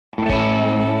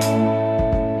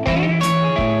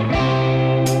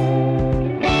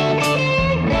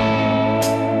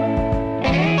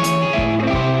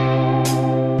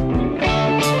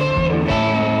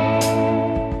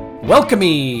Welcome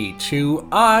me to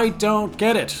I Don't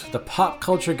Get It, the pop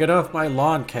culture get off my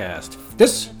lawn cast.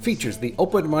 This features the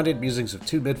open-minded musings of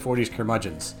two mid-40s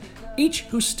curmudgeons, each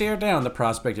who stare down the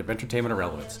prospect of entertainment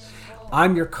irrelevance.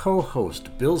 I'm your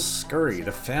co-host, Bill Scurry,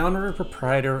 the founder and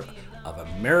proprietor of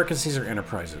American Caesar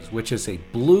Enterprises, which is a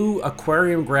blue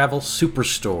aquarium gravel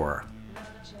superstore.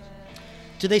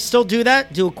 Do they still do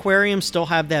that? Do aquariums still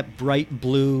have that bright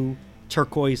blue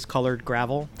turquoise colored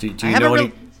gravel? Do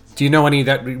you know any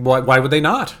that? Why would they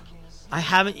not?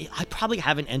 I probably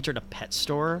haven't entered a pet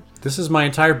store. This is my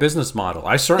entire business model.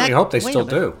 I certainly hope they still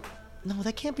do. No,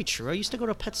 that can't be true. I used to go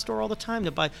to a pet store all the time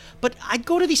to buy, but I'd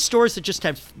go to these stores that just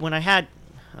have,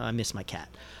 I miss my cat,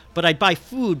 but I'd buy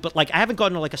food, but like I haven't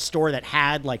gone to like a store that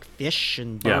had like fish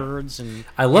and birds and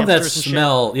I love that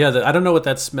smell. Yeah, I don't know what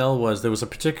that smell was. There was a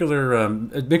particular a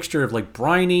mixture of like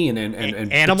briny and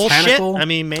animal botanical shit. I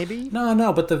mean, maybe.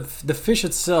 No, but the fish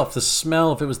itself, the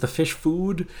smell. If it was the fish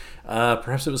food,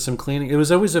 perhaps it was some cleaning. It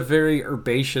was always a very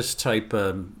herbaceous type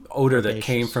odor that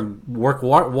came from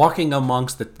walking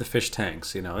amongst the fish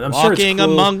tanks. You know, I'm sure it's cool.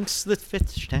 Amongst the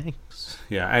fish tanks.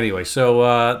 Yeah, anyway,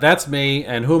 so that's me,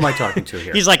 and who am I talking to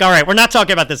here? He's like, all right, we're not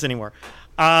talking about this anymore.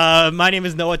 My name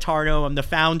is Noah Tarno. I'm the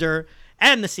founder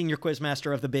and the senior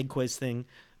quizmaster of the Big Quiz Thing,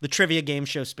 the trivia game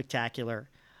show Spectacular.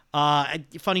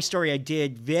 Funny story, I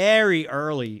did very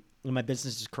early in my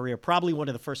business career, probably one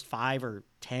of the first 5 or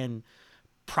 10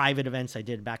 private events I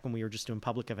did back when we were just doing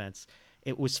public events.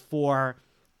 It was for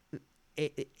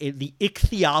the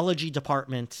ichthyology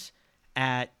department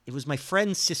it was my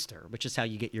friend's sister, which is how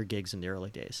you get your gigs in the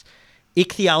early days.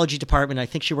 Ichthyology department, I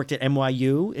think she worked at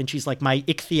NYU, and she's like, my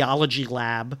ichthyology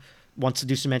lab wants to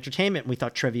do some entertainment, and we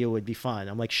thought trivia would be fun.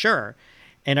 I'm like, sure.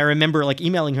 And I remember like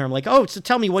emailing her, I'm like, oh, so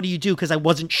tell me, what do you do? Because I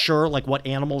wasn't sure like what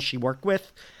animals she worked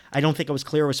with. I don't think it was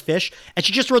clear it was fish. And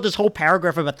she just wrote this whole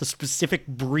paragraph about the specific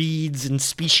breeds and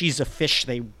species of fish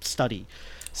they study.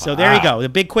 So there you go. The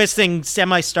Big Quiz Thing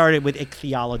semi-started with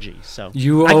ichthyology. So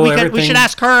we should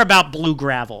ask her about blue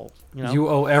gravel. You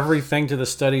owe everything to the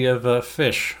study of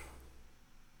fish.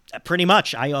 Pretty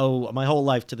much. I owe my whole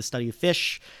life to the study of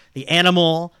fish, the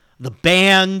animal, the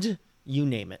band, you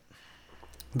name it.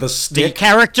 The stick.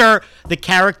 The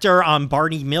character on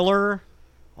Barney Miller.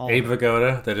 Abe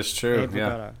Vigoda. That is true. Abe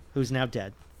Vigoda, who's now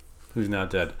dead.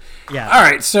 Yeah. All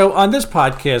right. So on this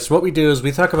podcast, what we do is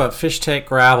we talk about fish tank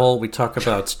gravel. We talk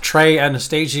about Trey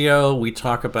Anastasio. We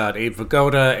talk about Abe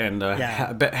Vigoda and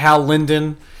Hal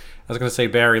Linden. I was going to say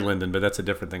Barry Lyndon, but that's a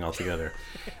different thing altogether.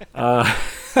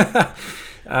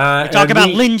 We talk about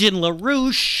Lyndon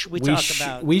LaRouche.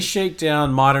 We shake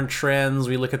down modern trends.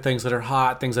 We look at things that are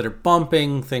hot, things that are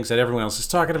bumping, things that everyone else is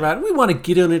talking about. And we want to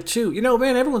get in it too. You know,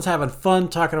 man, everyone's having fun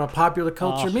talking about popular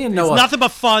culture. Me and Noah, there's nothing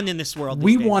but fun in this world.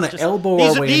 We want to elbow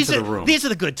our way into the room. These are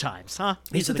the good times, huh?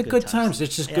 These are the good times.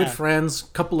 It's just good friends,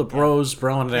 couple of bros,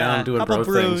 broing down, doing bro things.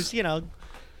 Couple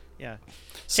brews,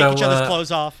 Take each other's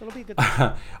clothes off. It'll be good.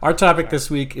 Our topic this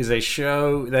week is a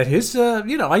show that is,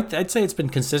 I'd say it's been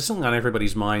consistently on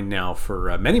everybody's mind now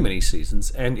for many, many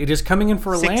seasons, and it is coming in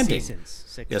for a landing. 6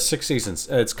 seasons. 6 seasons.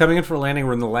 It's coming in for a landing.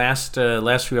 We're in the last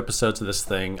few episodes of this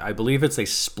thing. I believe it's a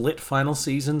split final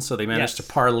season, so they managed to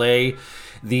parlay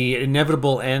the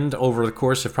inevitable end over the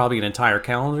course of probably an entire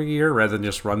calendar year rather than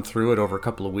just run through it over a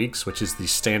couple of weeks, which is the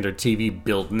standard TV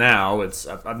build now. It's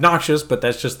obnoxious, but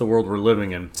that's just the world we're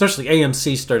living in. Especially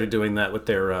AMC started doing that with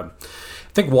their... I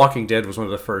think Walking Dead was one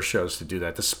of the first shows to do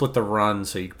that, to split the run,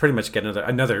 so you pretty much get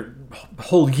another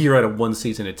whole year out of one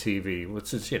season of TV,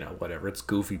 which is, whatever. It's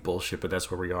goofy bullshit, but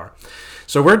that's where we are.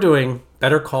 So we're doing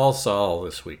Better Call Saul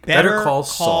this week. Better Call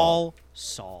Saul.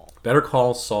 Better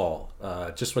Call Saul.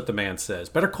 Just what the man says.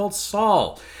 Better Call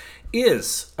Saul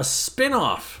is a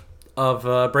spin-off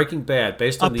of Breaking Bad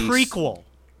based on a prequel.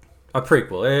 A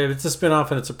prequel. It's a spin-off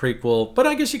and it's a prequel, but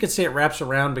I guess you could say it wraps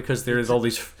around because there's all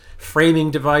these framing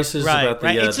devices about the...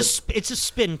 Right. It's a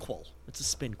spinquel. It's a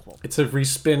spinquel. It's a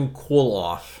respin-quel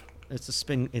off. It's a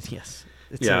spin... Yes.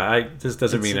 This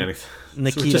doesn't mean anything.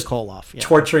 Nikita Koloff. Yeah.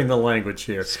 Torturing the language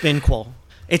here. Spinquel.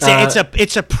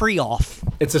 It's a pre-off.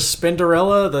 It's a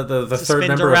Spinderella, the third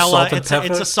member of Salt and Pepper.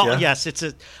 It's a salt. Yeah. Yes, it's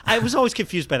a. I was always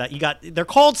confused by that. They're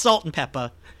called Salt and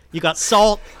Pepper. You got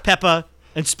Salt, Pepper,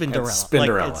 and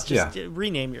Spinderella.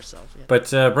 Rename yourself. Yeah.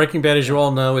 But Breaking Bad, as you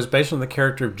all know, is based on the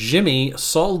character of Jimmy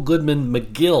Saul Goodman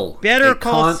McGill. Better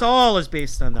Call Saul is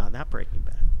based on not Breaking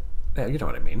Bad. Yeah, you know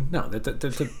what I mean. No,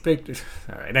 the big.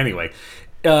 All right. Anyway.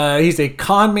 He's a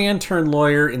con man turned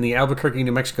lawyer in the Albuquerque,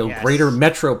 New Mexico greater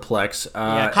metroplex.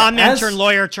 Con man turned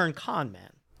lawyer turned con man.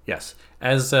 Yes,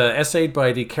 as essayed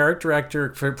by the character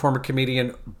actor, former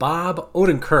comedian Bob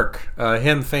Odenkirk.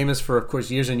 Him famous for, of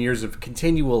course, years and years of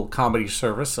continual comedy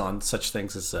service on such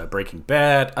things as Breaking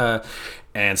Bad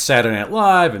and Saturday Night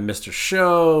Live and Mr.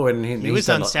 Show. And he was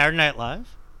on Saturday Night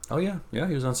Live? Oh, yeah. Yeah,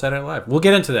 he was on Saturday Night Live. We'll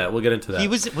get into that.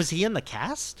 Was he in the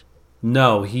cast?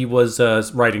 No, he was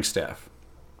writing staff.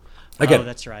 Again,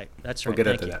 that's right. We'll get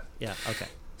into that. Yeah, okay.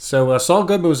 So Saul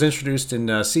Goodman was introduced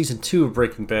in Season 2 of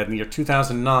Breaking Bad in the year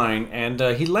 2009, and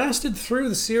he lasted through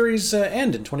the series'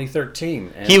 end in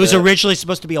 2013. And, he was originally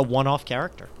supposed to be a one-off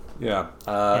character. Yeah.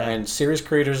 And series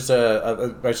creators,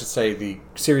 I should say, the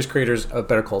series creators of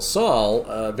Better Call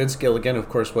Saul, Vince Gilligan, of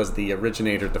course, was the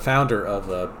originator, the founder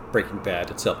of Breaking Bad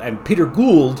itself. And Peter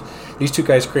Gould, these two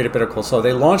guys created Better Call Saul.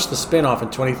 They launched the spinoff in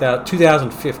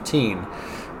 2015.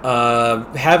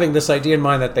 Having this idea in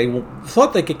mind that they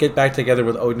thought they could get back together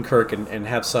with Odenkirk and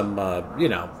have some,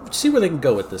 see where they can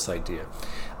go with this idea.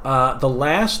 The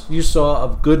last you saw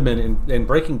of Goodman in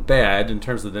Breaking Bad, in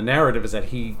terms of the narrative, is that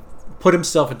he put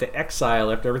himself into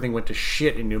exile after everything went to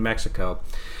shit in New Mexico.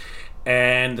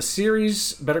 And the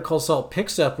series Better Call Saul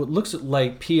picks up what looks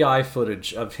like PI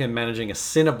footage of him managing a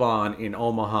Cinnabon in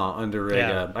Omaha under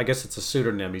I guess it's a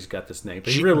pseudonym. He's got this name,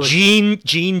 but he really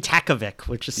Gene Takovic,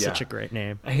 which is such a great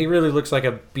name. He really looks like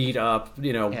a beat up,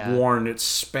 worn,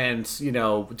 spent,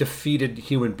 defeated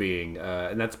human being,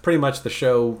 and that's pretty much the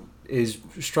show. Is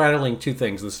straddling two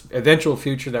things: this eventual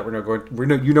future that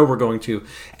we're going to,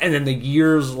 and then the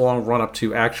years-long run-up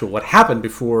to actual what happened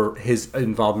before his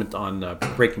involvement on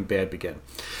Breaking Bad began.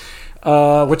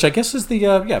 Which I guess is the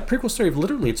prequel story of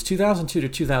literally it's 2002 to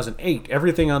 2008.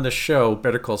 Everything on the show,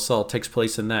 Better Call Saul, takes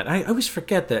place in that. I always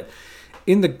forget that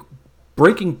in the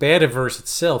Breaking Bad-verse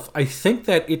itself, I think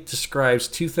that it describes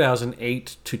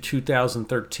 2008 to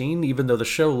 2013, even though the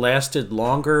show lasted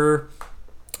longer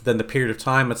than the period of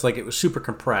time. It's like it was super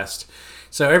compressed.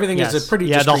 So everything is a pretty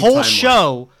discrete the whole timeline.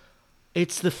 show.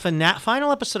 It's the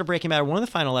final episode of Breaking Bad, one of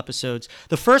the final episodes.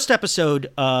 The first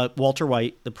episode, Walter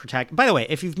White, the protagonist. By the way,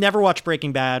 if you've never watched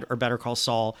Breaking Bad or Better Call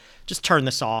Saul, just turn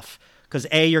this off because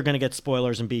A, you're going to get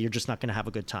spoilers, and B, you're just not going to have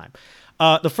a good time.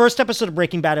 The first episode of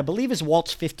Breaking Bad, I believe, is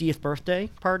Walt's 50th birthday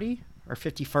party or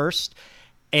 51st.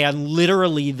 And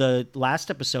literally the last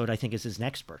episode, I think, is his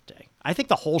next birthday. I think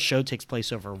the whole show takes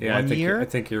place over 1 year. I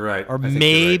think you're right. Or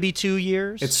maybe 2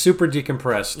 years. It's super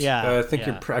decompressed. Yeah. I think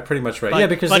you're pretty much right. But,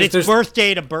 because it's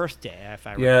birthday to birthday, if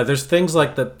I remember. Yeah, there's things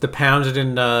like the pounded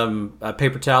in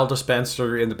paper towel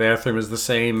dispenser in the bathroom is the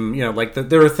same.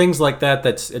 There are things like that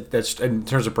that's in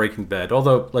terms of Breaking Bad.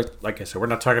 Although, like I said, we're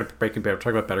not talking about Breaking Bad. We're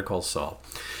talking about Better Call Saul.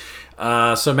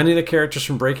 So many of the characters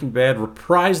from Breaking Bad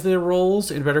reprised their roles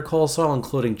in Better Call Saul,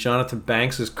 including Jonathan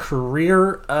Banks'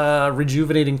 career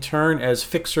rejuvenating turn as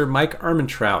fixer Mike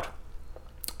Ehrmantraut,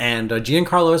 and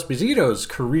Giancarlo Esposito's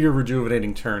career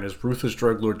rejuvenating turn as ruthless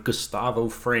drug lord Gustavo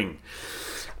Fring,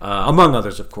 among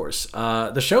others, of course.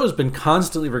 The show has been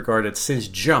constantly regarded since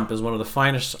Jump as one of the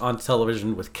finest on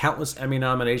television, with countless Emmy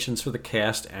nominations for the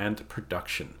cast and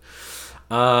production.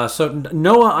 So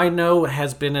Noah, I know,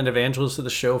 has been an evangelist of the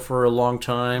show for a long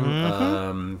time.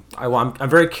 Mm-hmm. I'm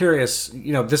very curious.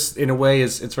 This in a way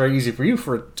it's very easy for you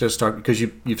to start because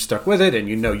you've stuck with it, and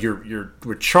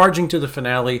we're charging to the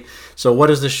finale. So what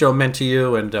has this show meant to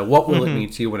you, and what will it mean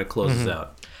to you when it closes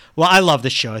out? Well, I love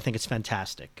this show. I think it's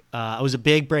fantastic. I was a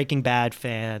big Breaking Bad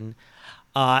fan,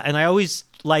 and I always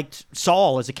liked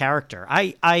Saul as a character.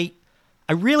 I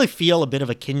really feel a bit of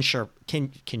a kinship.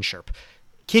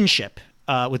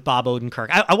 With Bob Odenkirk.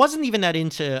 I wasn't even that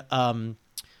into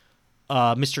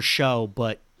Mr. Show,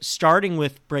 but starting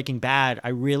with Breaking Bad, I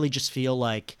really just feel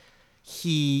like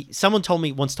someone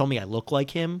once told me I look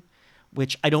like him,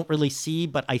 which I don't really see,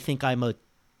 but I think I'm a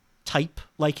type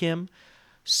like him.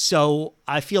 So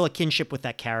I feel a kinship with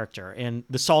that character. And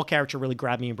the Saul character really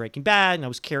grabbed me in Breaking Bad, and I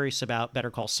was curious about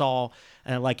Better Call Saul,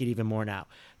 and I like it even more now.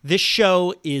 This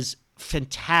show is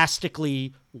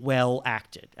fantastically well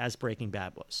acted, as Breaking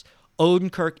Bad was.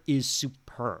 Odenkirk is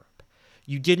superb.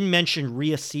 You didn't mention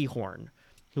Rhea Seehorn,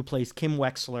 who plays Kim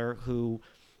Wexler, who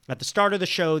at the start of the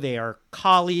show, they are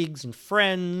colleagues and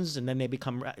friends, and then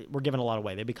we're giving a lot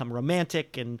away, they become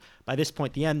romantic, and by this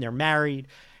point, the end, they're married.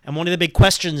 And one of the big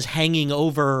questions hanging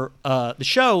over the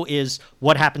show is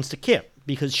what happens to Kim,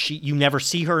 because you never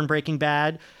see her in Breaking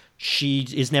Bad. She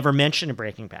is never mentioned in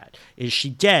Breaking Bad. Is she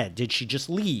dead? Did she just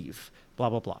leave? Blah,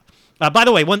 blah, blah. By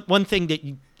the way, one thing that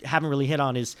you haven't really hit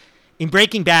on is in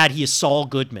Breaking Bad, he is Saul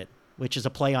Goodman, which is a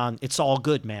play on It's All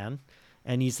Good, Man.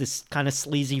 And he's this kind of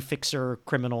sleazy fixer,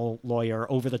 criminal lawyer,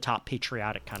 over-the-top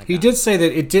patriotic kind of guy. He did say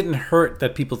that it didn't hurt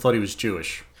that people thought he was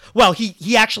Jewish. Well,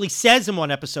 he actually says in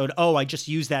one episode, "Oh, I just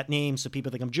used that name so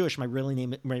people think I'm Jewish. My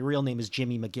real name is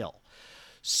Jimmy McGill."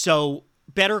 So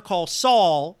Better Call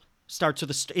Saul starts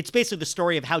with it's basically the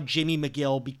story of how Jimmy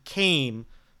McGill became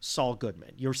Saul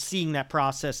Goodman. You're seeing that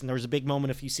process, and there was a big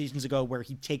moment a few seasons ago where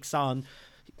he takes on.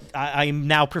 I am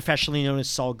now professionally known as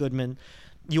Saul Goodman.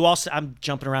 I'm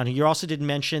jumping around here. You also didn't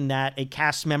mention that a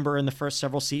cast member in the first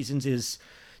several seasons is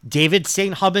David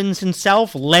St. Hubbins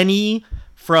himself, Lenny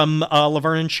from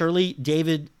Laverne and Shirley,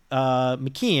 David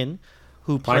McKeon,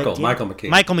 who played Michael McKean.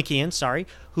 Michael McKean, sorry,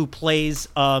 who plays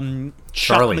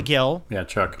Chuck McGill. Yeah,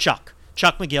 Chuck.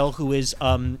 Chuck McGill, who is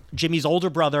Jimmy's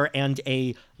older brother and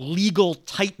a legal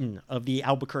titan of the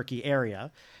Albuquerque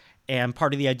area. And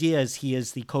part of the idea is he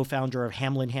is the co-founder of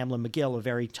Hamlin McGill, a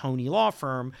very Tony law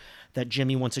firm that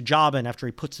Jimmy wants a job in after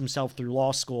he puts himself through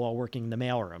law school while working in the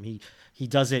mailroom. He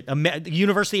does it. The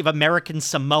University of American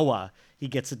Samoa, he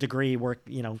gets a degree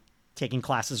taking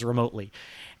classes remotely.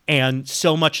 And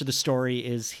so much of the story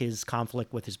is his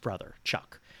conflict with his brother,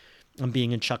 Chuck, and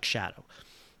being in Chuck's shadow.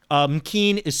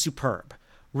 McKean is superb.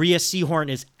 Rhea Seehorn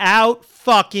is out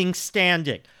fucking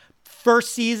standing.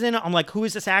 First season, I'm like, who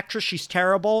is this actress? She's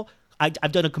terrible.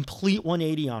 I've done a complete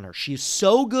 180 on her. She is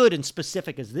so good and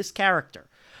specific as this character.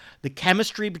 The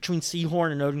chemistry between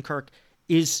Seehorn and Odenkirk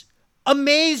is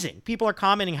amazing. People are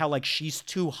commenting how like she's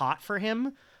too hot for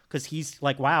him because he's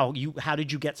like, wow, how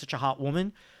did you get such a hot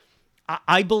woman?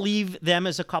 I believe them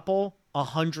as a couple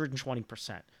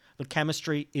 120%. The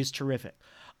chemistry is terrific.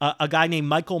 A guy named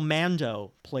Michael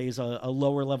Mando plays a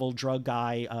lower level drug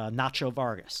guy, Nacho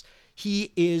Vargas.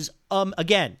 He is,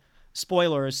 again,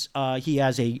 spoilers, he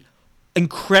has a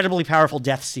incredibly powerful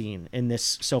death scene in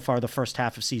this, so far, the first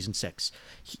half of season 6.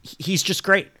 He's just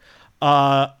great.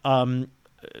 Giancarlo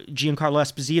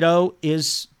Esposito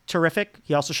is terrific.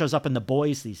 He also shows up in The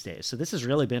Boys these days. So this has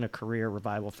really been a career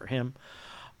revival for him.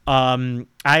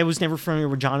 I was never familiar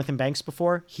with Jonathan Banks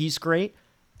before. He's great.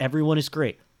 Everyone is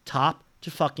great. Top to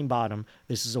fucking bottom.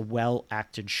 This is a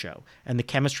well-acted show. And the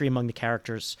chemistry among the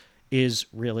characters is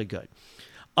really good.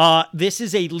 This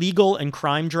is a legal and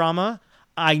crime drama.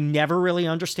 I never really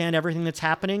understand everything that's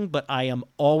happening, but I am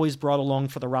always brought along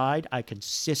for the ride. I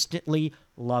consistently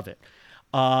love it.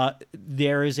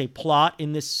 There is a plot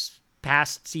in this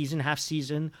past season, half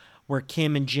season, where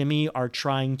Kim and Jimmy are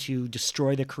trying to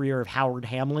destroy the career of Howard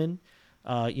Hamlin,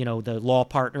 the law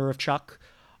partner of Chuck,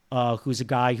 who's a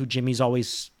guy who Jimmy's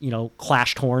always,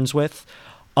 clashed horns with.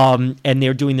 And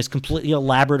they're doing this completely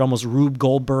elaborate, almost Rube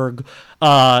Goldberg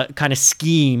kind of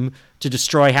scheme to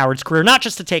destroy Howard's career, not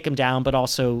just to take him down, but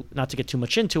also, not to get too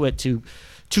much into it, to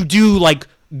do like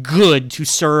good to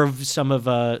serve some of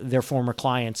their former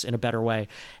clients in a better way.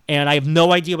 And I have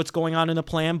no idea what's going on in the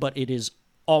plan, but it is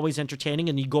always entertaining.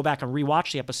 And you go back and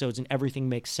rewatch the episodes and everything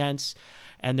makes sense.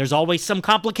 And there's always some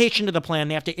complication to the plan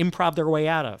they have to improv their way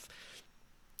out of.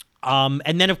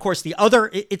 And then, of course,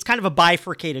 it's kind of a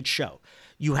bifurcated show.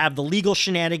 You have the legal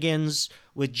shenanigans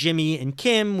with Jimmy and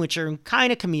Kim, which are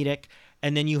kind of comedic.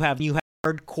 And then you have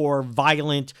hardcore,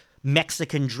 violent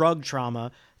Mexican drug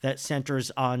trauma that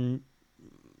centers on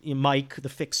Mike, the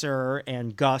fixer,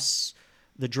 and Gus,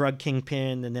 the drug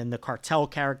kingpin, and then the cartel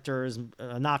characters,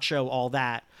 Nacho, all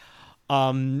that.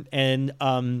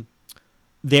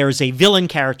 There's a villain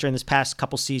character in this past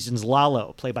couple seasons,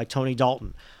 Lalo, played by Tony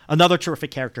Dalton. Another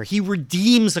terrific character. He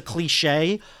redeems a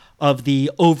cliche of the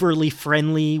overly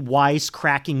friendly,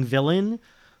 wisecracking villain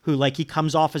who, like, he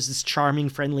comes off as this charming,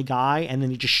 friendly guy, and then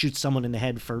he just shoots someone in the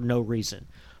head for no reason.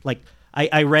 Like,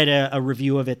 I read a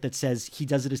review of it that says he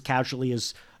does it as casually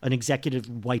as an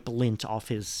executive wipe lint off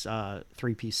his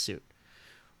three-piece suit.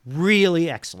 Really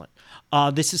excellent.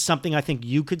 This is something I think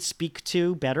you could speak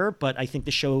to better, but I think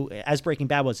the show, as Breaking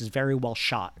Bad was, is very well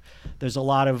shot. There's a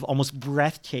lot of almost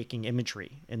breathtaking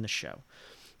imagery in the show.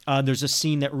 There's a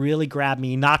scene that really grabbed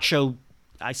me. Nacho,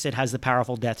 I said, has the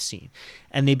powerful death scene.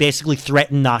 And they basically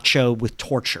threaten Nacho with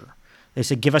torture. They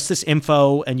said, give us this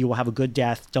info and you will have a good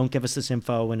death. Don't give us this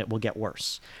info and it will get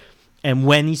worse. And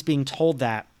when he's being told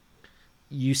that,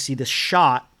 you see this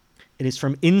shot. It is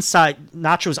from inside.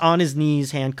 Nacho's on his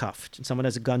knees, handcuffed, and someone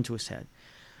has a gun to his head.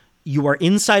 You are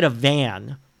inside a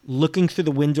van, looking through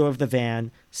the window of the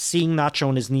van, seeing Nacho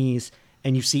on his knees,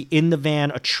 and you see in the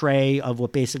van a tray of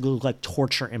what basically look like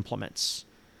torture implements.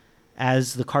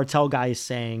 As the cartel guy is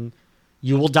saying,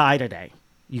 you will die today.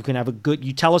 You can have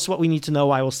you tell us what we need to know.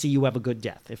 I will see you have a good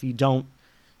death. If you don't,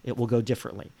 it will go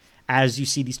differently. As you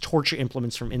see these torture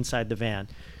implements from inside the van.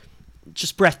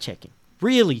 Just breathtaking.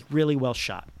 Really, really well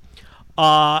shot.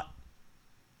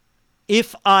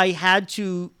 If I had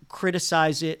to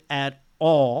criticize it at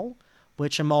all,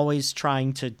 which I'm always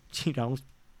trying to,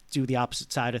 do the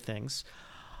opposite side of things,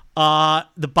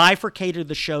 The bifurcated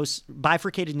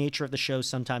nature of the show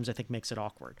sometimes I think makes it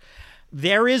awkward.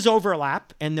 There is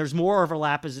overlap, and there's more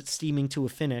overlap as it's steaming to a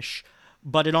finish,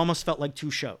 but it almost felt like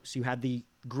two shows. You had the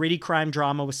gritty crime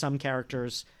drama with some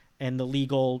characters and the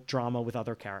legal drama with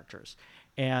other characters.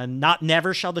 And not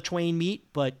never shall the twain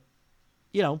meet, but,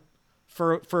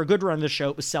 for a good run of the show,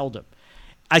 it was seldom.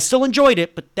 I still enjoyed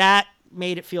it, but that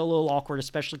made it feel a little awkward,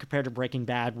 especially compared to Breaking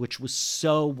Bad, which was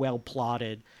so well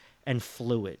plotted and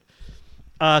fluid.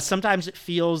 Sometimes it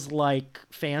feels like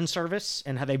fan service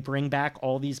and how they bring back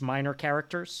all these minor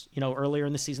characters. Earlier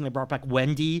in the season, they brought back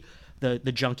Wendy,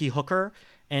 the junkie hooker,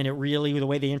 and it really, the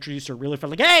way they introduced her really felt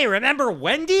like, hey, remember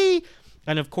Wendy?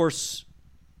 And of course,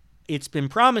 it's been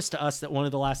promised to us that one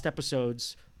of the last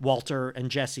episodes, Walter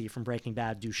and Jesse from Breaking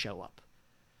Bad do show up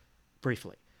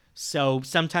briefly. So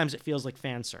sometimes it feels like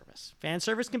fan service. Fan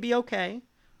service can be okay.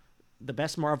 The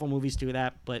best Marvel movies do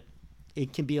that, but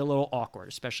it can be a little awkward,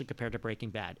 especially compared to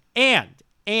Breaking Bad.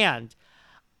 And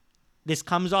this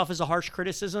comes off as a harsh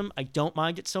criticism. I don't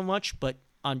mind it so much, but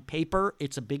on paper,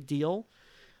 it's a big deal.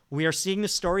 We are seeing the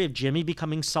story of Jimmy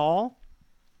becoming Saul.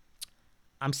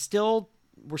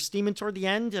 We're steaming toward the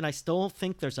end, and I still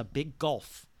think there's a big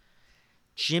gulf.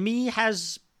 Jimmy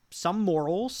has some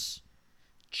morals.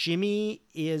 Jimmy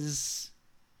is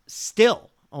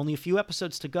still, only a few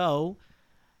episodes to go,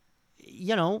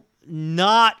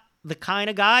 not the kind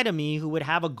of guy to me who would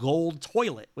have a gold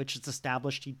toilet, which it's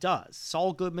established he does.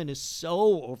 Saul Goodman is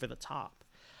so over the top.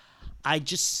 I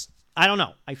don't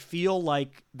know. I feel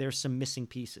like there's some missing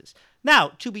pieces.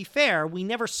 Now, to be fair, we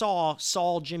never saw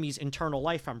Saul Jimmy's internal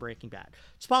life on Breaking Bad.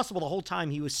 It's possible the whole time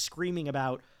he was screaming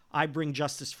about, I bring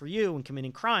justice for you, and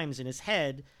committing crimes. In his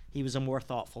head, he was a more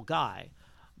thoughtful guy.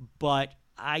 But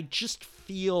I just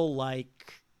feel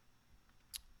like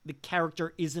the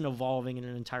character isn't evolving in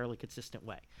an entirely consistent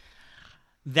way.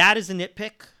 That is a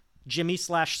nitpick.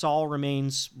 Jimmy/Saul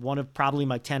remains one of probably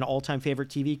my 10 all-time favorite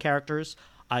TV characters.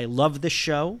 I love this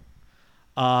show.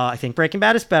 I think Breaking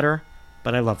Bad is better,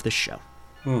 but I love this show.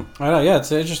 I know, yeah,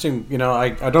 it's interesting. I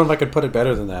don't know if I could put it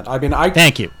better than that. I mean,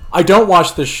 Thank you. I don't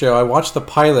watch this show. I watched the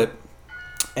pilot,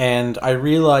 and I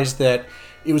realized that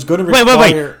it was going to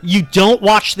require... Wait. You don't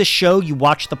watch the show, you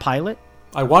watch the pilot?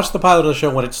 I watched the pilot of the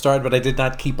show when it started, but I did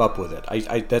not keep up with it.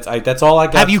 That's all I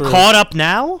got. Have you caught up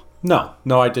now? No,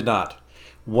 I did not.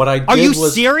 What I did Are you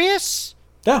was... serious?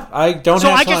 Yeah, I don't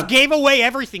have time. So I just gave away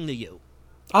everything to you.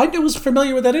 I was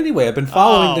familiar with that anyway. I've been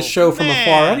following the show from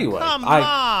afar anyway. Come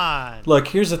on. Look,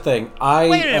 here's the thing.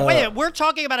 Wait a minute. We're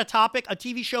talking about a topic, a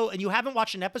TV show, and you haven't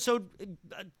watched an episode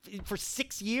for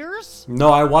 6 years?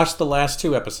 No, I watched the last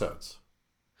 2 episodes.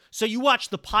 So you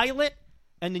watched the pilot,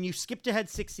 and then you skipped ahead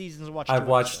 6 seasons and watched.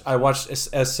 I watched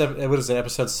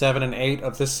episode 7 and 8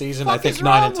 of this season. What I think is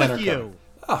 9 wrong and 10 with are you? coming.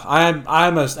 Oh,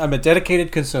 I'm a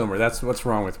dedicated consumer. That's what's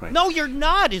wrong with me. No, you're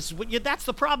not. That's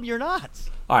the problem. You're not.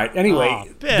 All right.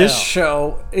 Anyway, this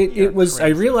show it was.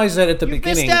 Crazy. I realized that at the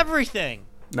beginning. You missed everything.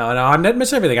 No, I'm not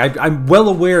missing everything. I'm well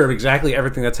aware of exactly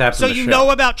everything that's happened. So in the you show.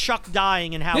 know about Chuck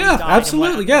dying and how he died. Yeah,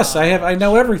 absolutely. Yes, I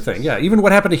know everything. Yeah, even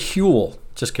what happened to Huel.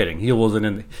 Just kidding. Huel wasn't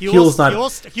in. Huel's not.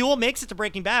 Huel makes it to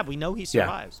Breaking Bad. We know he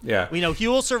survives. Yeah. We know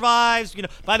Huel survives.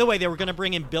 By the way, they were going to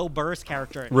bring in Bill Burr's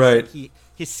character. Right.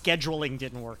 His scheduling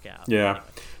didn't work out. Yeah. Anyway.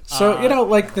 So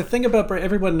like the thing about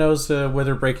everyone knows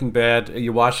whether Breaking Bad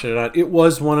you watched it or not. It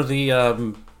was one of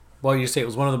the. You say it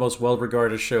was one of the most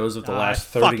well-regarded shows of the last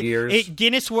 30 years.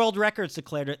 Guinness World Records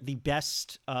declared it the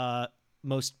best,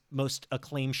 most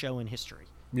acclaimed show in history.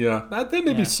 Yeah, that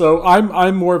may be so.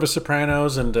 I'm more of a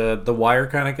Sopranos and The Wire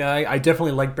kind of guy. I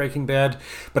definitely like Breaking Bad,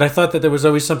 but I thought that there was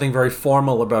always something very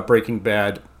formal about Breaking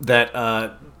Bad that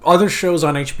other shows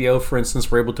on HBO, for instance,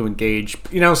 were able to engage.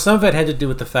 Some of it had to do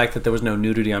with the fact that there was no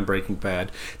nudity on Breaking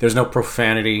Bad. There's no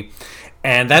profanity.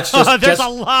 And that's just... There's a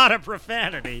lot of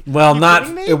profanity. Well,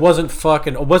 it wasn't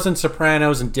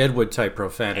Sopranos and Deadwood type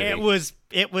profanity.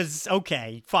 It was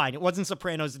okay, fine. It wasn't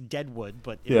Sopranos and Deadwood,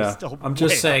 but it was still... I'm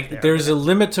just saying, there's a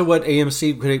limit to what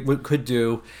AMC could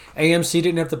do. AMC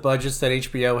didn't have the budgets that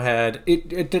HBO had.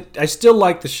 I still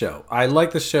like the show. I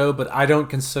like the show, but I don't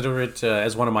consider it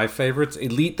as one of my favorites.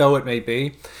 Elite though it may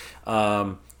be.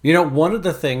 One of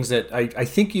the things that I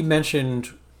think you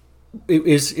mentioned...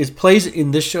 Is plays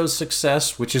in this show's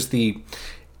success, which is the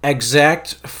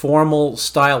exact formal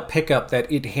style pickup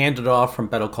that it handed off from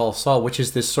Better Call Saul, which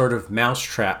is this sort of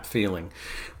mousetrap feeling,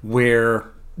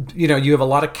 where you have a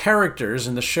lot of characters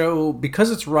in the show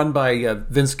because it's run by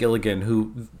Vince Gilligan,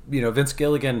 who Vince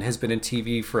Gilligan has been in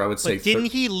TV for I would say.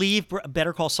 Didn't he leave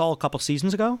Better Call Saul a couple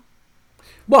seasons ago?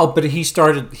 Well, but he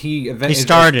started. He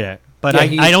started it,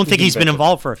 but yeah, I don't think he's been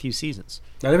involved for a few seasons.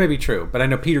 Now, that may be true, but I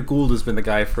know Peter Gould has been the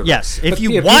guy for. Yes, if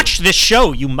you watch this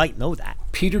show, you might know that.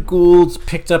 Peter Gould's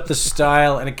picked up the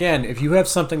style, and again, if you have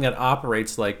something that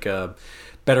operates like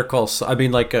Better Call,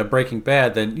 like Breaking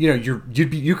Bad, then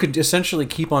you could essentially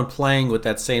keep on playing with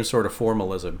that same sort of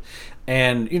formalism,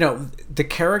 and the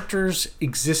characters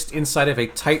exist inside of a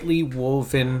tightly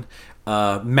woven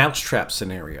mousetrap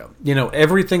scenario.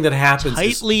 Everything that happens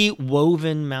tightly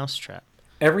woven mousetrap.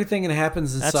 Everything that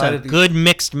happens inside That's a of good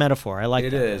mixed metaphor. I like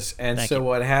it. It is, and so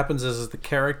what happens is the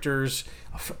characters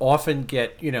often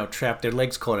get trapped. Their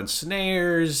legs caught in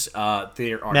snares.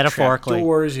 There are metaphorically trap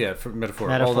doors. Yeah,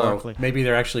 metaphorically. Although maybe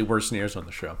there actually were snares on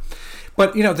the show.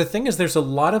 But the thing is, there's a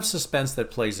lot of suspense that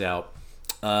plays out.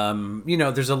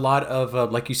 There's a lot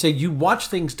of like you say, you watch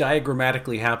things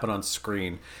diagrammatically happen on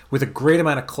screen with a great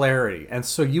amount of clarity, and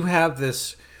so you have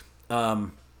this.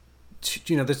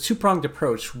 This two-pronged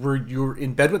approach where you're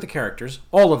in bed with the characters,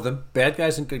 all of them, bad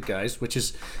guys and good guys, which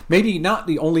is maybe not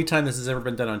the only time this has ever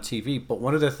been done on TV, but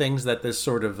one of the things that this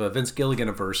sort of Vince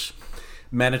Gilligan-averse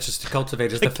manages to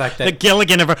cultivate is the fact that... The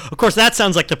Gilligan-averse. Of course, that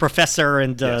sounds like the professor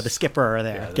and the skipper are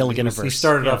there. Yeah, Gilligan-averse. He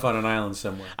started off on an island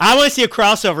somewhere. I want to see a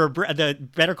crossover, the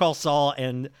Better Call Saul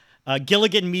and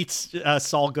Gilligan meets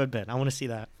Saul Goodman. I want to see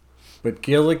that. But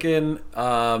Gilligan...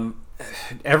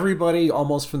 everybody,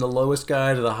 almost from the lowest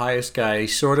guy to the highest guy,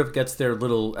 sort of gets their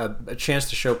little a chance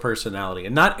to show personality,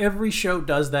 and not every show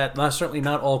does that. Certainly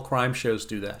not all crime shows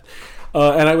do that.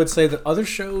 And I would say that other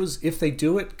shows, if they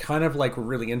do it, kind of like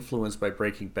really influenced by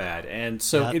Breaking Bad, and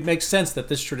so it makes sense that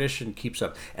this tradition keeps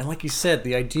up. And like you said,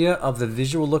 the idea of the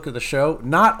visual look of the show,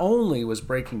 not only was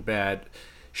Breaking Bad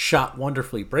shot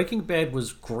wonderfully. Breaking Bad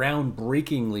was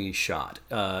groundbreakingly shot.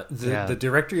 The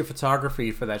director of photography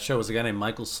for that show was a guy named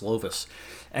Michael Slovis,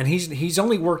 and he's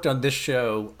only worked on this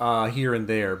show here and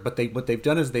there. But what they've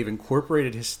done is they've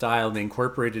incorporated his style and they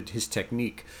incorporated his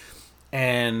technique,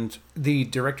 and the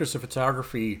directors of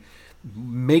photography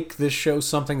make this show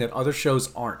something that other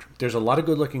shows aren't. There's a lot of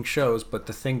good-looking shows, but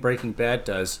the thing Breaking Bad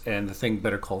does and the thing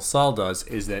Better Call Saul does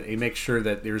is that it makes sure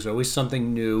that there's always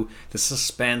something new, the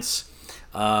suspense,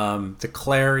 the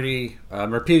clarity.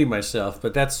 I'm repeating myself,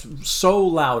 but that's so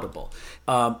laudable.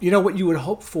 What you would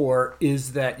hope for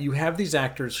is that you have these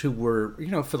actors who were,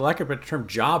 for the lack of a better term,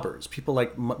 jobbers. People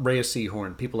like Rhea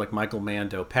Seehorn, people like Michael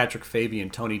Mando, Patrick Fabian,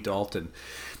 Tony Dalton,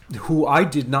 who I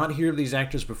did not hear of these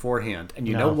actors beforehand. And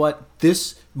you know what?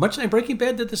 Much like Breaking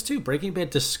Bad did this too. Breaking Bad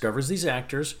discovers these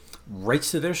actors,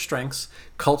 writes to their strengths,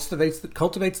 cultivates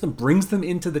them, brings them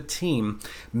into the team,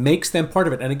 makes them part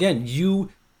of it. And again, you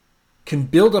can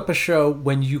build up a show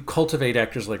when you cultivate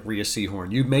actors like Rhea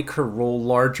Seehorn. You make her role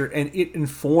larger, and it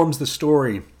informs the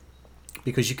story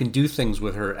because you can do things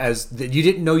with her that you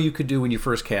didn't know you could do when you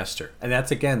first cast her. And that's,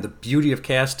 again, the beauty of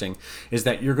casting, is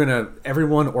that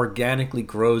everyone organically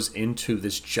grows into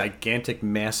this gigantic,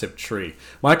 massive tree.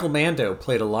 Michael Mando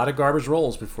played a lot of garbage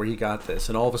roles before he got this,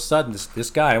 and all of a sudden,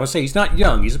 this guy, I want to say he's not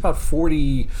young, he's about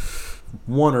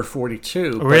 41 or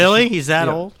 42. Really? He's that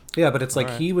old? Yeah, but it's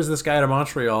like he was this guy out of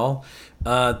Montreal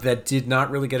that did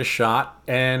not really get a shot,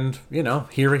 and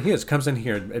here he is, comes in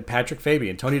here. And Patrick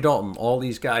Fabian, Tony Dalton, all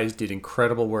these guys did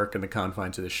incredible work in the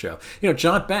confines of this show.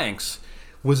 John Banks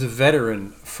was a veteran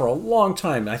for a long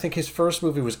time. I think his first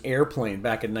movie was Airplane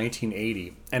back in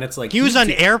 1980, and it's like he was on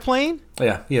Airplane.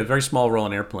 Yeah, he had a very small role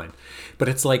in Airplane, but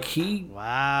it's like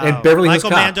wow. And Beverly Hills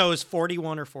Cop. Michael Mando is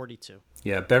 41 or 42.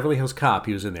 Yeah, Beverly Hills Cop,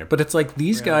 he was in there. But it's like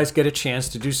these guys get a chance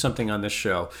to do something on this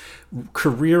show,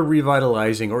 career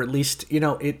revitalizing, or at least,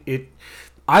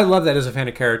 I love that as a fan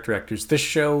of character actors. This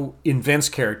show invents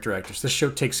character actors. This show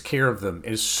takes care of them.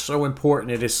 It is so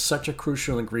important. It is such a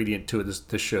crucial ingredient to this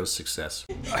show's success.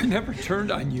 I never turned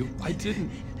on you. I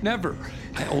didn't. Never.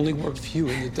 I only worked for you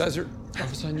in the desert. I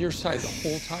was on your side the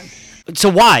whole time. So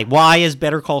why? Why is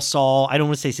Better Call Saul, I don't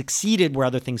want to say succeeded where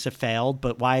other things have failed,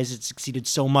 but why has it succeeded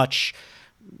so much,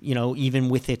 even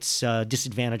with its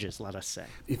disadvantages, let us say?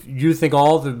 If you think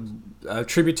all the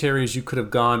tributaries you could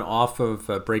have gone off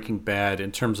of Breaking Bad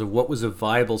in terms of what was a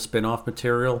viable spin-off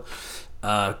material,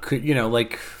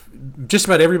 just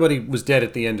about everybody was dead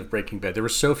at the end of Breaking Bad. There were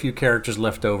so few characters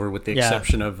left over, with the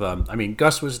exception of,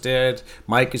 Gus was dead,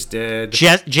 Mike is dead.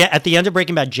 At the end of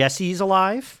Breaking Bad, Jesse's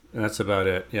alive. And that's about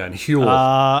it. Yeah, and Huel.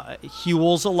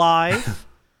 Huel's alive.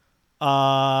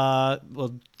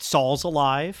 Well, Saul's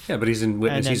alive. Yeah, but he's in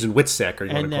Witness. He's in Witsec, or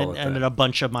you want to call it that. And then a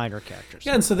bunch of minor characters.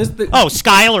 Yeah, and so this.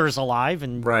 Skylar's alive,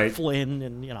 and right. Flynn,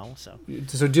 and so.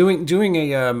 So doing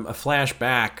a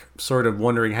flashback, sort of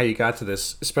wondering how you got to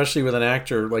this, especially with an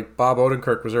actor like Bob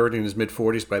Odenkirk was already in his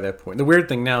mid-40s by that point. The weird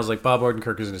thing now is like Bob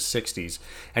Odenkirk is in his 60s,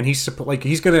 and he's going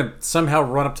to somehow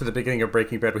run up to the beginning of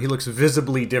Breaking Bad, but he looks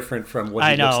visibly different from what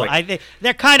he looks like. I think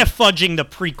they're kind of fudging the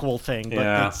prequel thing,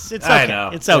 but it's okay. I know.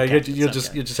 It's okay. You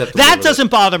just have to. That doesn't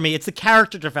bother me. It's the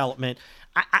character development.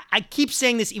 I keep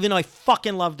saying this even though I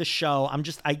fucking love the show.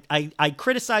 I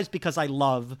criticize because I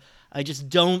love. I just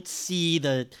don't see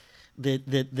the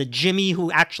Jimmy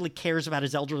who actually cares about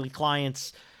his elderly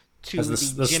clients to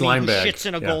the Jimmy who shits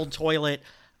in a gold toilet.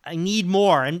 I need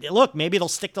more. And look, maybe they'll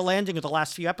stick the landing with the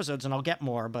last few episodes and I'll get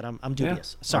more, but I'm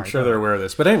dubious. Sorry. I'm sure they're aware of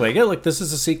this. But anyway, this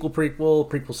is a sequel,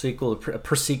 prequel, sequel, a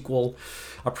per-sequel,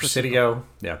 a Presidio.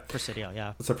 Yeah. Presidio,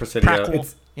 yeah. It's a Presidio.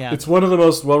 It's one of the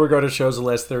most well-regarded shows of the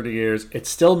last 30 years. It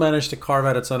still managed to carve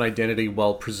out its own identity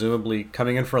while presumably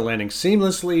coming in for a landing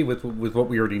seamlessly with what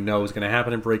we already know is going to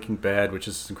happen in Breaking Bad, which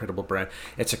is this incredible brand.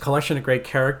 It's a collection of great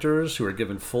characters who are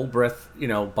given full breadth,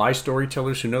 by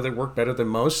storytellers who know their work better than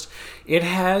most. It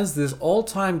has this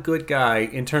all-time good guy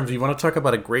in terms of, you want to talk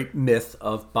about a great myth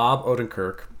of Bob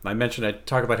Odenkirk. I mentioned I'd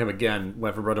talk about him again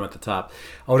whenever I wrote him at the top.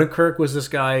 Odenkirk was this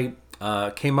guy...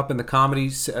 came up in the comedy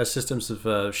systems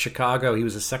of Chicago. He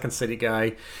was a Second City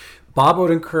guy. Bob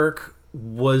Odenkirk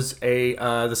was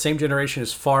the same generation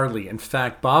as Farley. In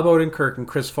fact, Bob Odenkirk and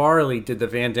Chris Farley did the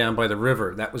Van Down by the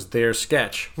River. That was their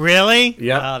sketch. Really?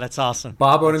 Yeah. Oh, that's awesome.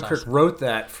 Bob Odenkirk wrote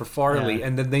that for Farley,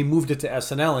 and then they moved it to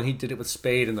SNL, and he did it with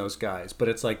Spade and those guys. But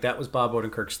it's like that was Bob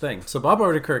Odenkirk's thing. So Bob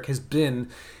Odenkirk has been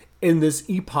in this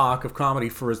epoch of comedy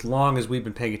for as long as we've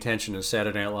been paying attention to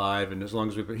Saturday Night Live, and as long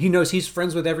as he knows he's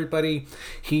friends with everybody.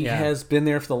 He has been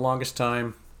there for the longest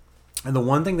time. And the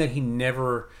one thing that he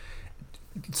never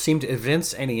seemed to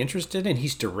evince any interest in, and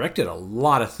he's directed a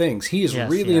lot of things. He is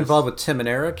really involved with Tim and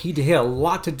Eric. He had a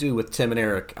lot to do with Tim and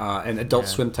Eric and Adult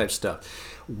Swim type stuff.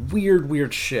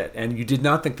 Weird shit. And you did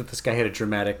not think that this guy had a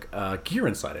dramatic gear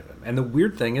inside of him. And the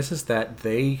weird thing is that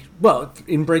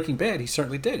in Breaking Bad, he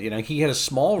certainly did. He had a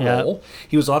small role.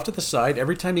 He was off to the side.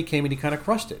 Every time he came in, he kind of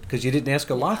crushed it because you didn't ask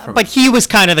a lot from him. But he was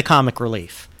kind of the comic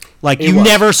relief.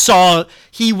 Never saw,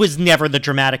 he was never the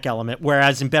dramatic element.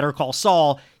 Whereas in Better Call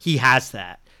Saul, he has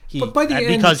that. But by the end,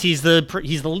 because he's the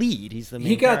lead, he's the main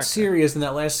he got character. Serious in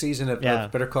that last season of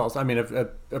Better Call.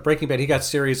 Of Breaking Bad. He got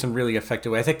serious in really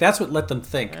effective way. I think that's what let them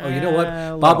think. Oh, you know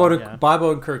what? Bob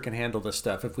Odenkirk can handle this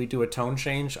stuff. If we do a tone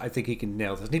change, I think he can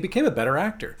nail this. And he became a better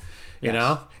actor. You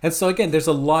know? And so, again, there's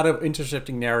a lot of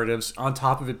intersecting narratives. On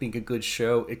top of it being a good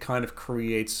show, it kind of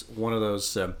creates one of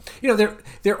those...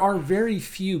 there are very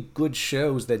few good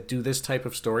shows that do this type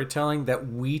of storytelling that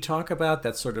we talk about,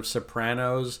 that sort of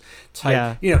Sopranos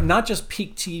type... not just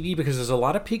peak TV, because there's a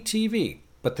lot of peak TV.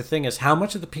 But the thing is, how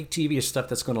much of the peak TV is stuff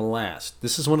that's going to last?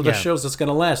 This is one of those shows that's going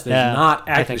to last.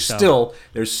 There's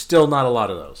still not a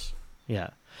lot of those. Yeah.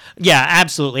 Yeah,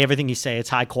 absolutely. Everything you say, it's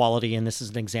high quality, and this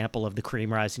is an example of the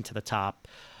cream rising to the top.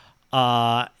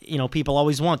 People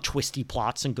always want twisty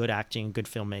plots and good acting and good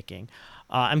filmmaking.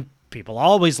 And people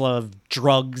always love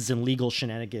drugs and legal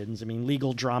shenanigans. I mean,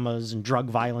 legal dramas and drug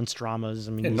violence dramas.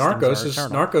 I mean,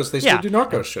 Narcos. They still do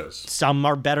Narcos shows. Some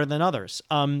are better than others.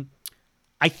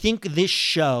 I think this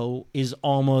show is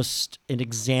almost an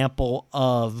example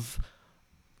of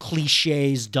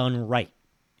cliches done right.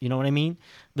 You know what I mean?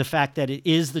 The fact that it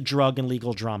is the drug and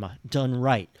legal drama done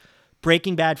right.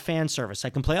 Breaking Bad fan service. I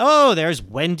can play, there's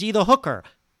Wendy the hooker,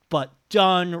 but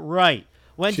done right.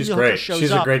 Wendy the hooker shows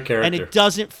She's up, a great character. and it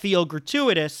doesn't feel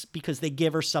gratuitous because they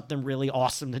give her something really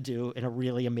awesome to do in a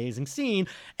really amazing scene.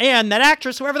 And that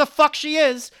actress, whoever the fuck she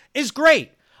is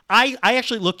great. I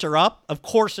actually looked her up. Of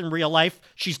course, in real life,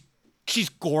 she's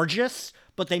gorgeous,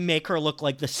 but they make her look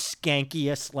like the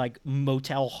skankiest,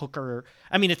 motel hooker.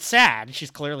 I mean, it's sad.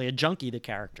 She's clearly a junkie, the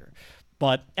character.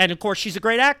 And of course, she's a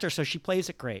great actor, so she plays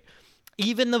it great.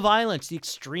 Even the violence, the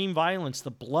extreme violence,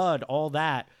 the blood, all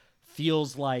that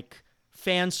feels like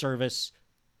fan service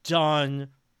done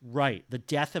right. The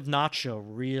death of Nacho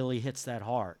really hits that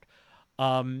hard.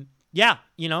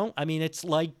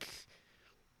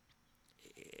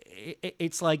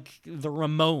 It's like the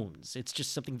Ramones. It's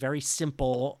just something very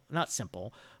simple, not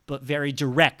simple, but very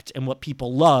direct and what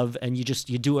people love. And you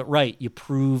do it right. You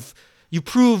prove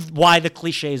why the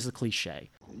cliche is the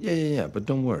cliche. Yeah. But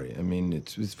don't worry. I mean,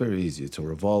 it's very easy. It's a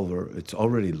revolver. It's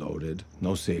already loaded.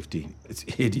 No safety. It's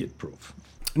idiot-proof.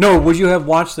 No, would you have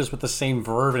watched this with the same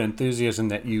verve and enthusiasm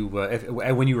that you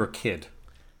when you were a kid?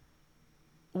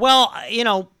 Well,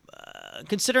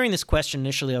 considering this question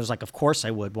initially, I was like, of course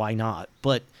I would. Why not?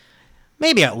 But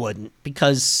maybe I wouldn't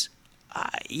because,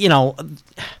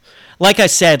 like I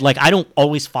said, like I don't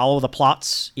always follow the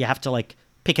plots. You have to like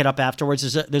pick it up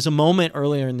afterwards. There's a moment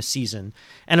earlier in the season,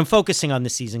 and I'm focusing on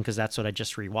this season because that's what I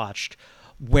just rewatched,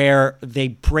 where they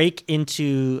break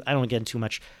into, I don't want to get into too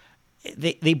much,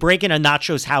 they break into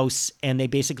Nacho's house and they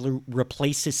basically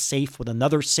replace his safe with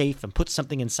another safe and put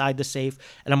something inside the safe.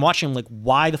 And I'm watching like,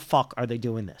 why the fuck are they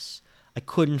doing this? I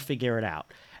couldn't figure it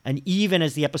out. And even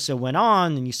as the episode went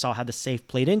on and you saw how the safe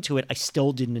played into it, I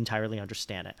still didn't entirely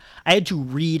understand it. I had to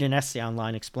read an essay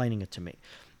online explaining it to me.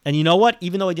 And you know what?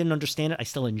 Even though I didn't understand it, I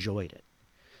still enjoyed it.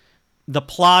 The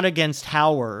plot against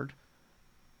Howard,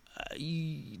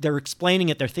 they're explaining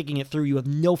it, they're thinking it through. You have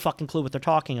no fucking clue what they're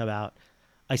talking about.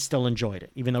 I still enjoyed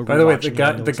it, even though. By the way,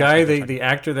 the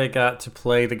actor they got to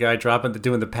play the guy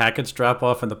doing the package drop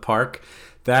off in the park,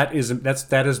 that is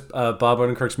Bob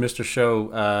Odenkirk's Mr.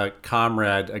 Show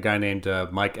comrade, a guy named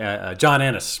John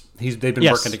Ennis. They've been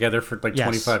working together for like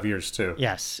 25 years too.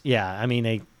 Yes, yeah. I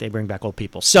mean, they bring back old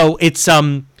people, so it's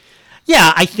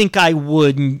yeah. I think I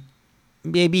would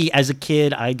maybe as a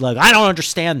kid I'd like I don't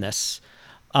understand this.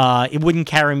 It wouldn't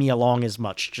carry me along as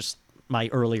much, just my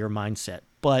earlier mindset,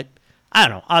 but. I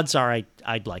don't know. Odds are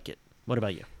I'd like it. What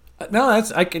about you? No,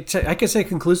 I could say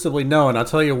conclusively no, and I'll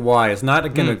tell you why. It's not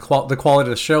again the quality of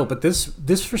the show, but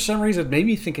this for some reason made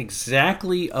me think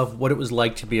exactly of what it was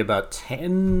like to be about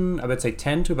 10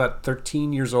 to about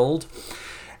 13 years old.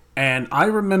 And I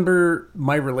remember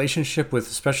my relationship with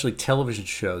especially television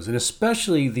shows, and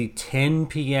especially the 10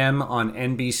 p.m. on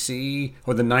NBC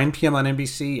or the 9 p.m. on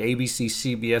NBC, ABC,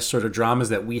 CBS sort of dramas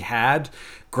that we had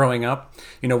growing up.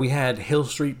 We had Hill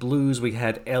Street Blues, we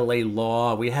had LA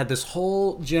Law, we had this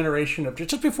whole generation of,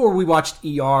 just before we watched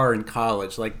ER in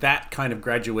college, like that kind of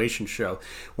graduation show.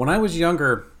 When I was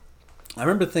younger, I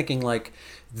remember thinking like,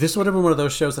 this would have been one of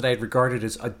those shows that I had regarded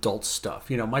as adult stuff.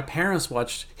 My parents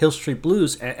watched Hill Street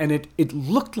Blues, and it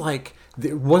looked like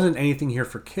there wasn't anything here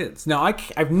for kids. Now,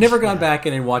 I've never gone back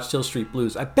in and watched Hill Street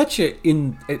Blues. I bet you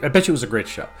it was a great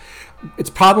show.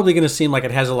 It's probably going to seem like it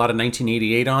has a lot of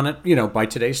 1988 on it, by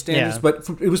today's standards. Yeah.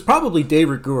 But it was probably de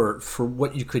rigueur for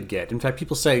what you could get. In fact,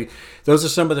 people say those are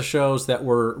some of the shows that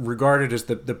were regarded as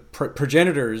the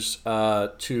progenitors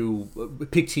to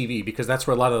peak TV, because that's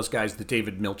where a lot of those guys, the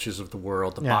David Milches of the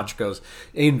world, the Bochkos,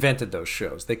 they invented those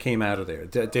shows. They came out of there.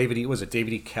 David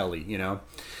E. Kelly,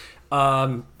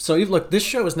 So look, this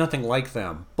show is nothing like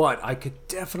them, but I could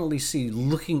definitely see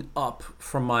looking up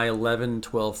from my 11,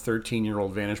 12,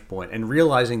 13-year-old vantage point and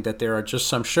realizing that there are just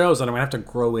some shows that I'm going to have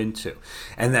to grow into,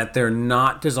 and that they're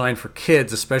not designed for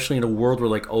kids, especially in a world where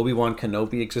like Obi-Wan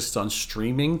Kenobi exists on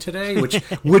streaming today, which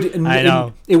would,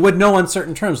 it would no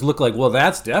uncertain terms look like, well,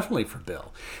 that's definitely for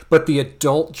Bill. But the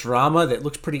adult drama that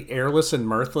looks pretty airless and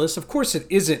mirthless, of course it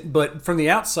isn't, but from the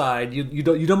outside,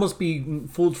 you'd almost be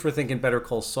fooled for thinking Better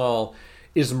Call Saul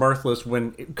is mirthless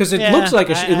because it looks like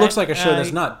a show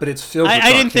that's not, but it's filled with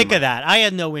I didn't think of that. I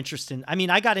had no interest in. I mean,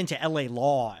 I got into LA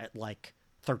Law at like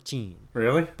 13.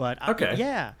 Really? But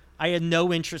okay. I had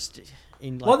no interest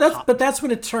in. Like, well, that's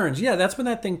when it turns. Yeah, that's when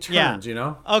that thing turns.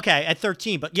 Okay, at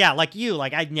 13, but yeah, like you,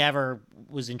 like I never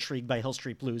was intrigued by Hill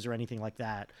Street Blues or anything like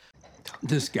that.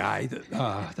 This guy,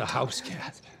 the house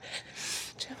cat.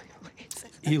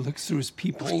 He looks through his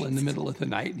peephole in the middle of the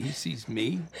night and he sees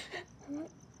me.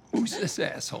 Who's this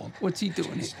asshole? What's he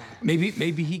doing here?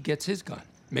 Maybe he gets his gun.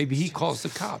 Maybe he calls the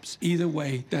cops. Either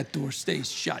way, that door stays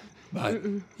shut. But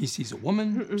he sees a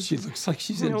woman. She looks like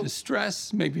she's in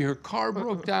distress. Maybe her car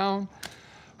broke down.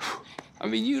 I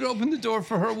mean, you'd open the door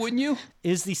for her, wouldn't you?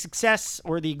 Is the success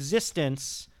or the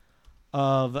existence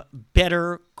of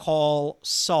Better Call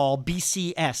Saul,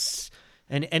 BCS,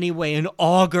 in any way an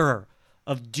augur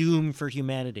of doom for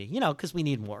humanity? Because we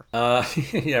need more.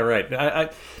 Yeah,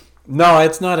 right. No,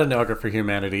 it's not an augur for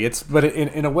humanity. But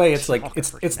in a way, it's like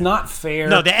it's not fair.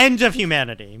 No, the end of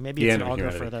humanity. Maybe it's an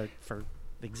augur for the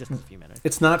existence of humanity.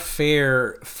 It's not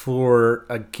fair for,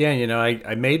 again,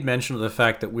 I made mention of the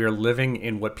fact that we are living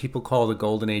in what people call the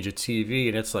golden age of TV,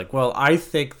 and it's like, well, I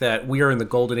think that we are in the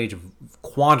golden age of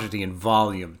quantity and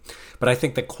volume, but I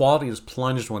think that quality has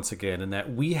plunged once again, and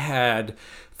that we had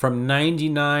from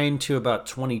 99 to about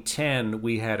 2010,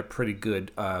 we had a pretty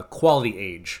good quality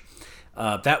age.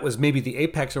 That was maybe the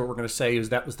apex of what we're going to say is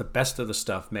that was the best of the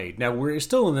stuff made. Now, we're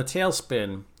still in the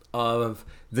tailspin of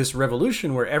this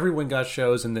revolution where everyone got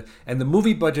shows and the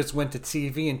movie budgets went to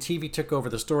TV and TV took over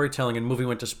the storytelling and movie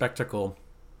went to spectacle.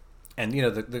 And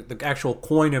the actual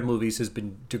coin of movies has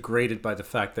been degraded by the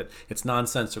fact that it's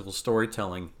nonsensical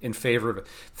storytelling in favor of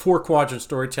 4-quadrant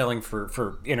storytelling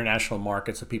for international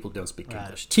markets that people don't speak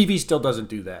English. TV still doesn't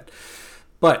do that.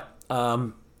 But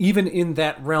even in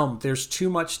that realm, there's too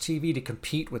much TV to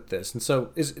compete with this. And so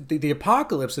the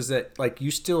apocalypse is that, like, you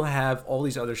still have all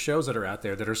these other shows that are out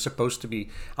there that are supposed to be...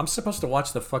 I'm supposed to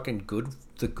watch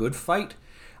the good fight.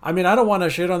 I mean, I don't want to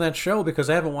shit on that show because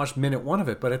I haven't watched minute one of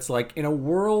it, but it's like, in a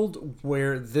world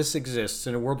where this exists,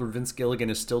 in a world where Vince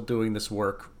Gilligan is still doing this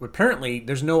work, apparently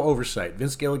there's no oversight.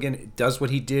 Vince Gilligan does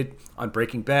what he did on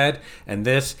Breaking Bad and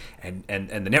this, and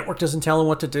the network doesn't tell him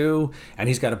what to do, and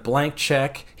he's got a blank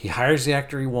check. He hires the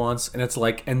actor he wants, and it's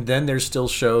like, and then there's still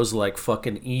shows like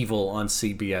fucking Evil on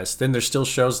CBS. Then there's still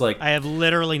shows like... I have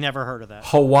literally never heard of that.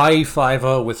 Hawaii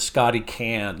Five-0 with Scotty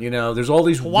Caan. There's all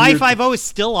these Hawaii Five-0 is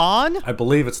still on? I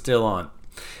believe it's still on,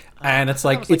 and it's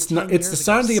like it's not. It's the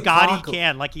sign of the apocalypse. Scotty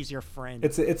Caan, like he's your friend.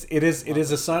 It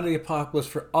is a sign of the apocalypse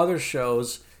for other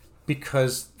shows,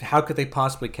 because how could they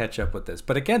possibly catch up with this?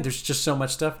 But again, there's just so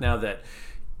much stuff now that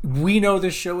we know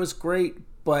this show is great,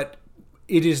 but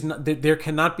it is not. There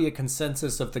cannot be a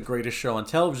consensus of the greatest show on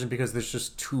television because there's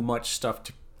just too much stuff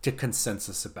to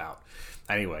consensus about.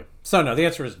 Anyway, so no, the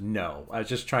answer is no. I was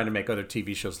just trying to make other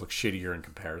TV shows look shittier in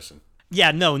comparison.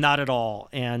 Yeah, no, not at all.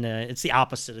 And it's the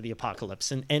opposite of the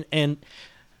apocalypse. And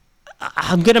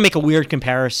I'm going to make a weird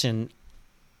comparison.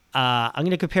 I'm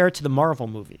going to compare it to the Marvel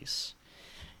movies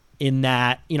in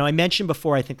that, I mentioned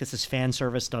before, I think this is fan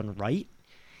service done right.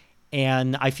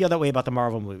 And I feel that way about the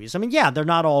Marvel movies. I mean, yeah, they're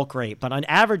not all great, but on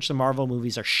average, the Marvel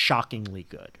movies are shockingly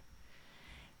good.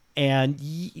 And,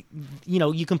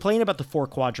 you complain about the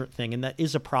 4-quadrant thing, and that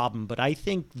is a problem. But I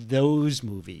think those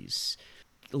movies...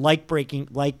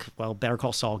 Better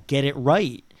Call Saul, get it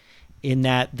right in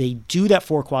that they do that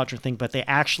 4-quadrant thing, but they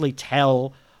actually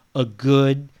tell a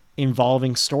good,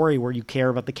 involving story where you care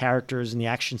about the characters and the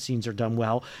action scenes are done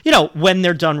well, when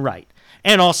they're done right.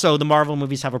 And also the Marvel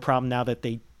movies have a problem now that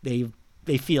they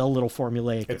feel a little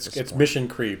formulaic. It's mission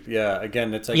creep. Yeah.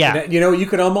 Again, it's like, you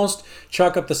could almost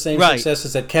chalk up the same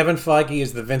successes that Kevin Feige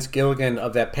is the Vince Gilligan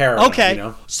of that paradigm. Okay.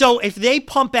 So if they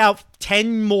pump out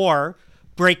 10 more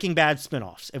Breaking Bad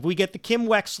spinoffs, if we get the Kim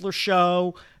Wexler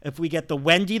show, if we get the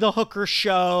Wendy the Hooker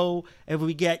show, if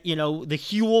we get, the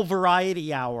Huel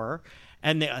Variety Hour,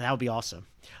 and that would be awesome.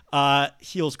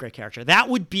 Huel's a great character. That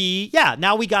would be,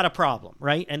 now we got a problem,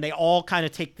 right? And they all kind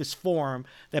of take this form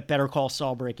that Better Call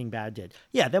Saul, Breaking Bad did.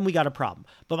 Yeah, then we got a problem.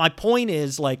 But my point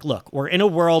is, like, look, we're in a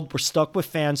world, we're stuck with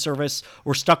fan service,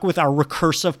 we're stuck with our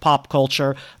recursive pop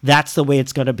culture. That's the way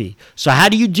it's going to be. So how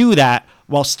do you do that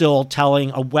while still telling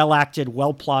a well-acted,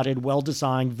 well-plotted,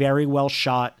 well-designed, very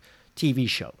well-shot TV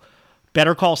show?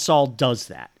 Better Call Saul does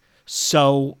that.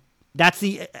 So that's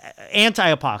the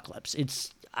anti-apocalypse.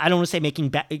 It's, I don't want to say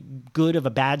making good of a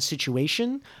bad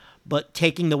situation, but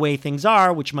taking the way things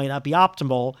are, which might not be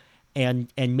optimal,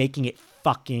 and making it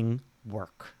fucking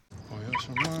work.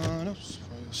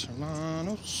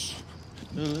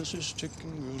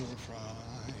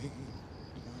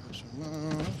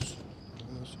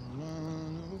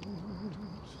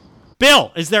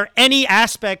 Bill, is there any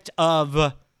aspect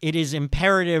of it is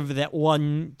imperative that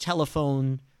one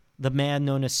telephone the man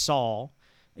known as Saul?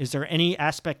 Is there any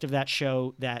aspect of that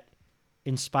show that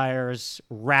inspires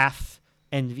wrath,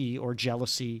 envy, or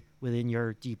jealousy within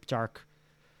your deep, dark,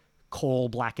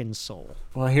 coal-blackened soul?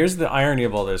 Well, here's the irony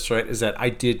of all this, right? Is that I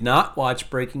did not watch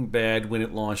Breaking Bad when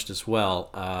it launched as well.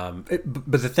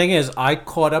 But the thing is, I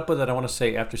caught up with it, I want to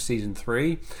say, after season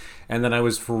 3. And then I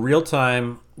was, for real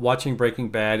time, watching Breaking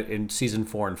Bad in season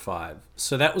 4 and 5.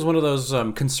 So that was one of those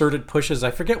concerted pushes.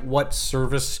 I forget what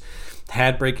service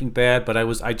had Breaking Bad, but it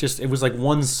was like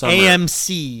one summer.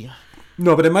 AMC.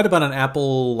 No, but it might have been on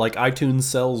Apple, like iTunes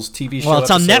sells TV show. Well,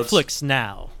 it's episodes. On Netflix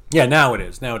now. Yeah, now it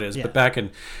is. Yeah. But back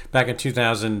in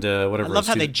 2000, whatever. I love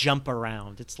how they jump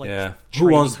around. It's like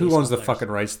who owns the fucking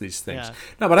rights to these things? Yeah.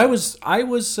 No, but I was.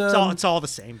 It's all the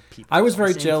same people. I was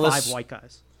very jealous. 5 white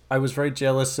guys. I was very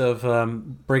jealous of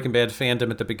Breaking Bad fandom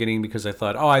at the beginning because I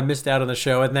thought, I missed out on the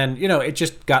show, and then it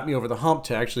just got me over the hump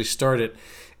to actually start it.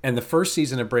 And the first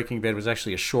season of Breaking Bad was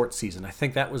actually a short season. I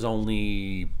think that was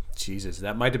only,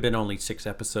 that might have been only 6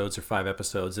 episodes or 5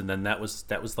 episodes, and then that was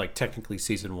like technically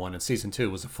season 1, and season 2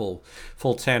 was a full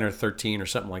 10 or 13 or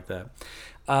something like that.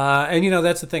 And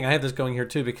that's the thing. I had this going here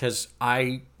too because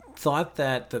I thought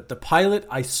that the pilot,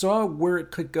 I saw where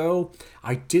it could go.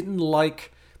 I didn't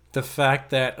like the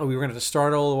fact that we were going to have to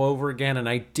start all over again, and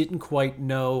I didn't quite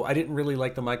know. I didn't really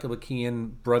like the Michael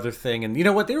McKean brother thing, and you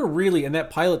know what? They were really in that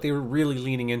pilot. They were really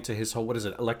leaning into his whole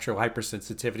electro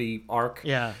hypersensitivity arc.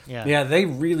 Yeah. They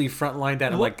really frontlined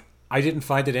that. I'm like, I didn't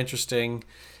find it interesting.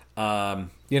 And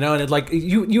you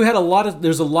had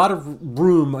there's a lot of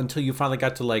room until you finally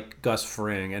got to like Gus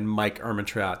Fring and Mike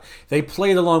Ehrmantraut. They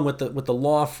played along with the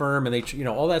law firm, and they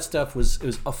all that stuff was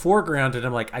a foreground, and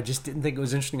I'm like, I just didn't think it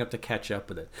was interesting enough to catch up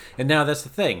with it. And now that's the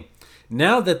thing.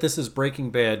 Now that this is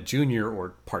Breaking Bad Junior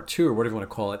or Part 2 or whatever you want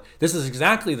to call it, this is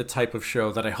exactly the type of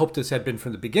show that I hoped this had been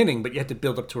from the beginning, but you had to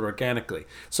build up to it organically.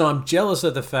 So I'm jealous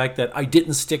of the fact that I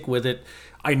didn't stick with it.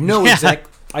 I know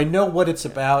I know what it's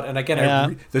about, and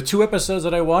again, the 2 episodes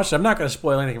that I watched, I'm not going to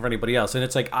spoil anything for anybody else. And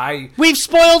it's like we've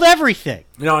spoiled everything.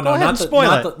 No,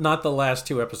 not the last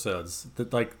 2 episodes.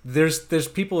 There's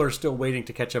people who are still waiting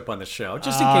to catch up on the show,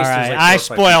 just in case. Right. I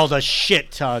spoiled a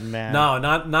shit ton, man. No,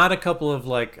 not a couple of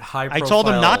like high. I told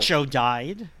him Nacho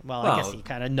died. Well, I guess he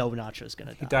kind of know Nacho's going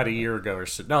to die. He died a year ago or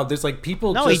so. No, there's like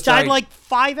people. No, just he died like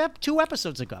 2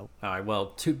 episodes ago. All right, well,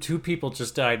 two people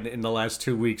just died in the last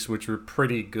 2 weeks, which were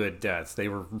pretty good deaths. They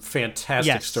were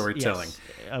fantastic storytelling.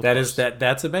 Yes,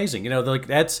 that's amazing.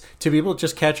 That's to be able to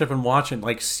just catch up and watch and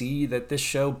like see that this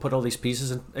show put all these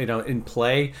pieces in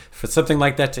play for something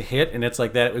like that to hit, and it's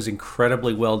like that. It was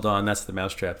incredibly well done. That's the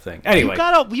Mousetrap thing. Anyway,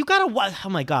 you gotta. Oh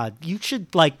my God, you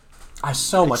should like.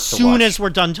 So much as to soon watch. as we're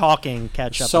done talking,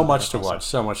 catch up. So much to watch.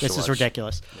 So much to watch. This is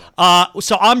ridiculous.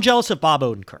 So I'm jealous of Bob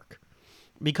Odenkirk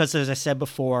because, as I said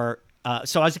before,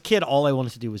 so as a kid, all I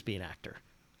wanted to do was be an actor.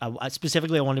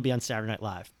 Specifically, I wanted to be on Saturday Night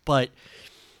Live. But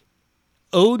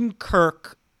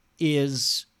Odenkirk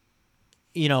is,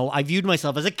 I viewed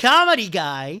myself as a comedy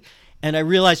guy, and I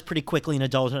realized pretty quickly in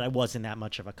adulthood I wasn't that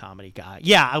much of a comedy guy.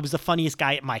 Yeah, I was the funniest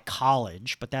guy at my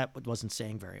college, but that wasn't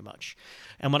saying very much.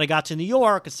 And when I got to New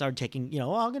York and started taking,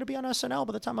 I'm going to be on SNL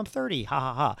by the time I'm 30, ha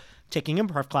ha ha, taking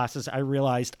improv classes, I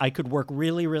realized I could work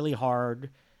really, really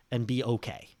hard and be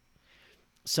okay.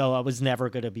 So I was never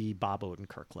going to be Bob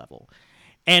Odenkirk level.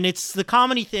 And it's the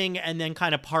comedy thing, and then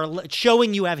kind of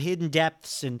showing you have hidden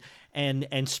depths and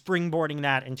springboarding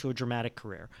that into a dramatic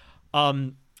career.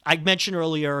 I mentioned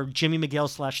earlier Jimmy McGill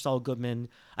 / Saul Goodman.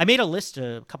 I made a list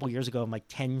a couple years ago of my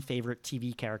 10 favorite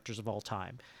TV characters of all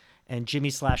time, and Jimmy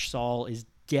 / Saul is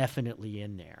definitely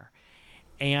in there.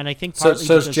 And I think partly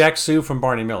so is Jack Sue from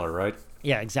Barney Miller, right?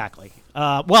 Yeah, exactly.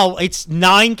 Well, it's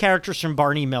 9 characters from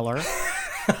Barney Miller.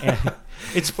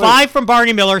 It's 5 from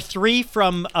Barney Miller, 3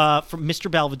 from Mr.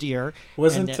 Belvedere.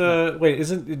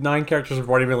 Isn't 9 characters from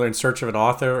Barney Miller in search of an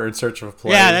author or in search of a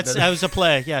play? Yeah, that was a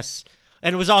play. Yes,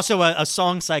 and it was also a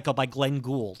song cycle by Glenn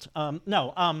Gould.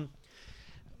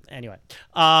 Anyway,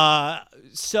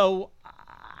 so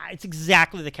it's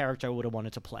exactly the character I would have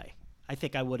wanted to play. I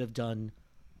think I would have done.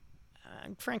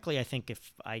 Frankly, I think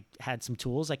if I had some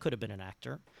tools, I could have been an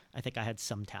actor. I think I had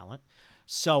some talent.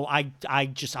 So I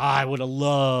would have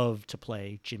loved to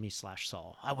play Jimmy /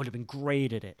 Saul. I would have been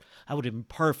great at it. I would have been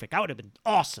perfect. I would have been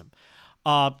awesome.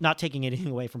 Not taking anything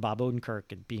away from Bob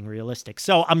Odenkirk and being realistic.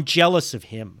 So I'm jealous of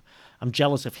him. I'm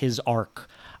jealous of his arc.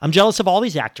 I'm jealous of all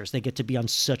these actors. They get to be on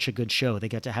such a good show. They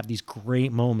get to have these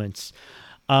great moments.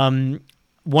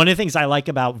 One of the things I like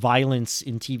about violence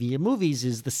in TV and movies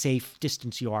is the safe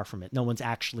distance you are from it. No one's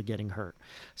actually getting hurt.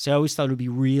 So I always thought it would be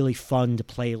really fun to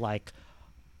play like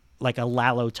a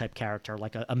Lalo type character,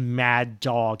 like a mad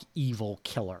dog evil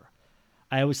killer.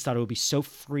 I always thought it would be so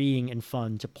freeing and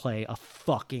fun to play a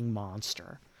fucking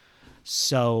monster.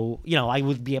 So, I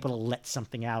would be able to let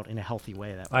something out in a healthy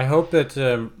way that way. I hope that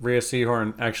Rhea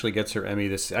Seehorn actually gets her Emmy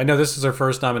this. I know this is her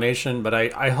first nomination, but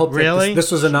I hope that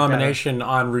this was a nomination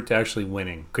en route to actually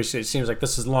winning, because it seems like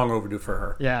this is long overdue for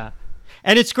her. Yeah.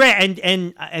 And it's great.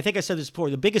 And I think I said this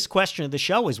before. The biggest question of the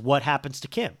show is what happens to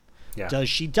Kim? Yeah. Does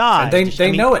she die? And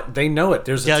they know it. They know it.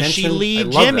 There's a tension. Does she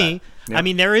leave Jimmy? Yeah. I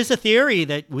mean, there is a theory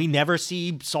that we never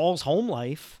see Saul's home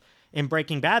life in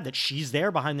Breaking Bad, that she's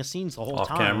there behind the scenes the whole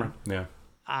time. Off camera, yeah.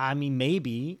 I mean,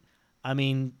 maybe. I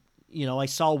mean, I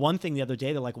saw one thing the other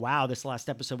day. They're like, wow, this last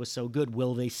episode was so good.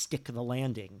 Will they stick the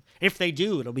landing? If they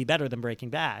do, it'll be better than Breaking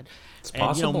Bad. It's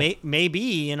possible.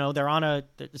 Maybe, they're on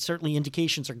certainly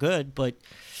indications are good, but...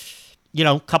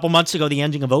 a couple months ago, the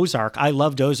ending of Ozark, I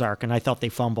loved Ozark, and I thought they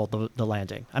fumbled the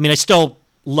landing. I mean, I still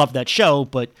love that show,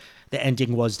 but the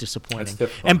ending was disappointing.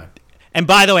 That's different. And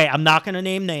by the way, I'm not going to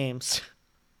name names.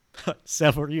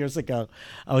 Several years ago,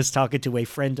 I was talking to a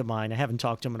friend of mine. I haven't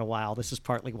talked to him in a while. This is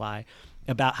partly why.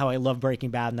 About how I love Breaking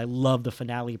Bad, and I love the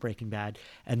finale of Breaking Bad.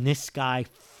 And this guy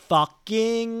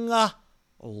fucking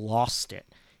lost it.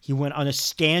 He went on a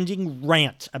standing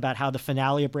rant about how the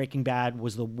finale of Breaking Bad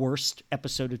was the worst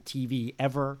episode of TV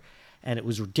ever, and it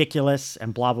was ridiculous,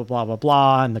 and blah, blah, blah, blah,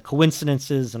 blah, and the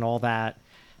coincidences and all that.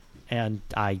 And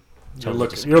I You're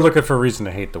looking for a reason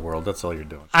to hate the world. That's all you're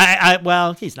doing.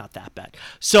 Well, he's not that bad.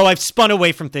 So I've spun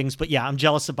away from things, but yeah, I'm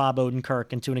jealous of Bob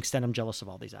Odenkirk, and to an extent, I'm jealous of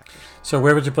all these actors. So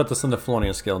where would you put this on the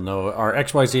Filonian scale? No, our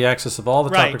XYZ axis of all the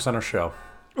topics on our show.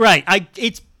 Right.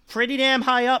 It's pretty damn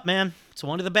high up, man. It's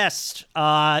one of the best.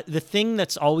 The thing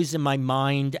that's always in my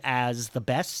mind as the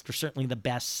best, or certainly the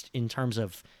best in terms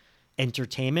of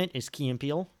entertainment, is Key and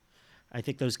Peele. I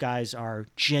think those guys are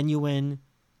genuine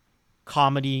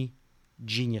comedy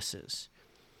geniuses.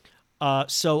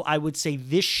 So I would say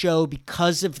this show,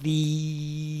 because of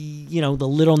the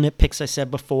little nitpicks I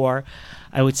said before,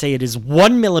 I would say it is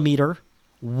 1 millimeter,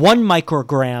 1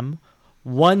 microgram,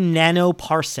 1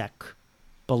 nanoparsec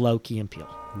below Key and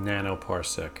Peele.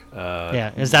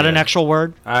 Nanoparsec. Is that an actual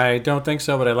word? I don't think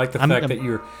so, but I like the fact that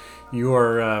you're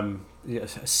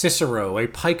Cicero, a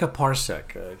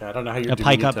picoparsec. I don't know how you're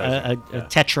doing a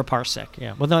tetraparsec.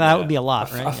 Yeah. Well, no, that would be a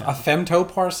lot, right? A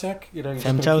femtoparsec.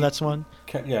 Femto, that's one.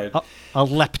 Yeah. A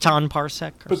lepton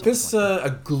parsec. But this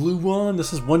a gluon.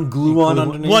 This is 1 gluon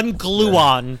underneath. 1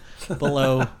 gluon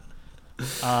below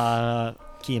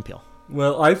Key and Peele.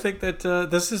 Well, I think that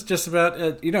this is just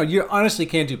about you honestly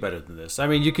can't do better than this. I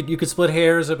mean, you could split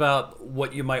hairs about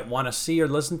what you might want to see or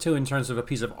listen to in terms of a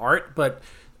piece of art, but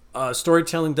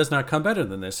storytelling does not come better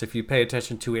than this if you pay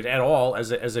attention to it at all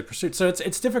as a pursuit. So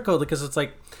it's difficult because it's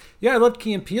like, yeah, I love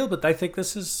Key and Peele, but I think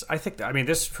this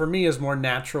for me is more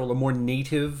natural, a more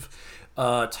native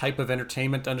type of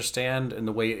entertainment to understand and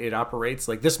the way it operates.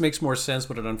 Like, this makes more sense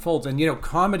when it unfolds. And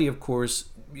comedy, of course,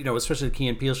 especially the Key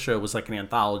and Peele show was like an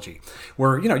anthology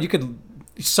where you could.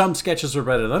 Some sketches are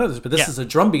better than others, but this is a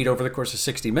drumbeat over the course of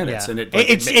 60 minutes, and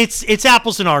it's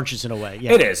apples and oranges in a way.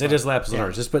 Yeah. It is apples and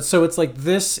oranges, but so it's like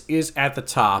this is at the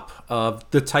top of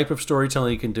the type of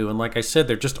storytelling you can do, and like I said,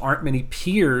 there just aren't many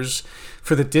peers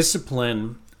for the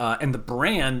discipline and the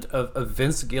brand of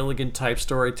Vince Gilligan type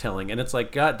storytelling. And it's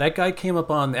like, God, that guy came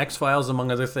up on X-Files among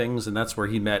other things, and that's where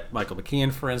he met Michael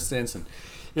McKean, for instance, and.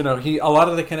 A lot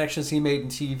of the connections he made in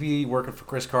TV, working for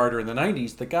Chris Carter in the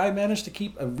 90s, the guy managed to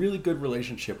keep a really good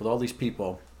relationship with all these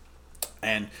people.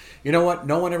 And you know what?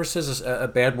 No one ever says a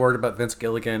bad word about Vince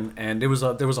Gilligan. And there was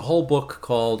a whole book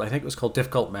called, I think it was called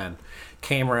Difficult Men,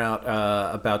 came out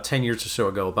about 10 years or so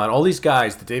ago, about all these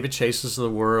guys, the David Chases of the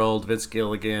world, Vince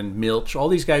Gilligan, Milch, all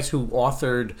these guys who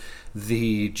authored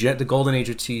the golden age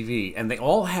of TV. And they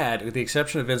all had, with the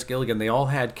exception of Vince Gilligan, they all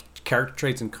had character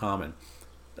traits in common.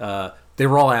 They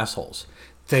were all assholes.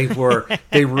 They were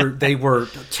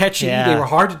tetchy. Yeah. They were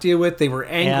hard to deal with. They were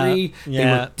angry. Yeah. They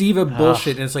were diva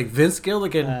bullshit. And it's like Vince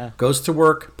Gilligan goes to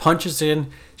work, punches in,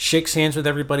 shakes hands with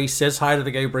everybody, says hi to the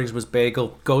guy who brings him his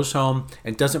bagel, goes home,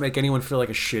 and doesn't make anyone feel like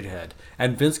a shithead.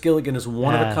 And Vince Gilligan is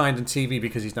one of a kind in TV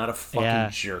because he's not a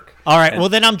fucking jerk. All right. Well,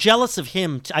 then I'm jealous of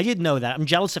him. I didn't know that. I'm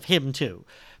jealous of him too,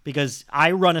 because I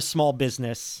run a small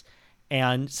business,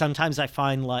 and sometimes I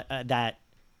find that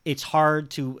it's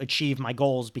hard to achieve my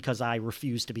goals because I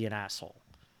refuse to be an asshole,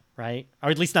 right?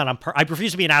 Or at least not on purpose. I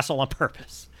refuse to be an asshole on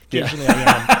purpose. Occasionally I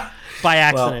am by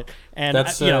accident. Well, and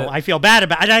I feel bad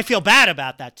about it. And I feel bad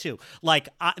about that too. Like,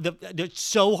 it's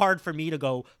so hard for me to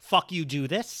go, fuck you, do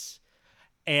this.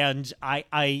 And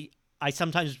I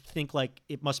sometimes think like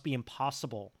it must be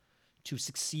impossible to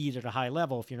succeed at a high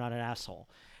level if you're not an asshole.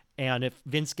 And if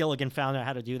Vince Gilligan found out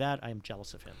how to do that, I am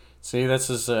jealous of him. See, this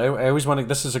is I always want to.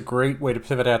 This is a great way to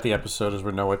pivot out the episode, is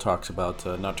where Noah talks about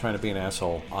not trying to be an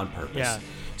asshole on purpose. Yeah.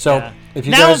 So if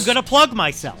you now guys, I'm gonna plug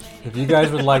myself. If you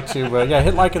guys would like to,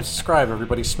 hit like and subscribe,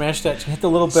 everybody. Smash that, hit the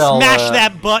little bell. Smash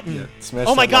that button. Yeah, smash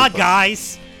oh my that God, like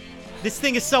guys! This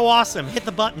thing is so awesome. Hit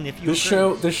the button if you.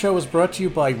 This show is brought to you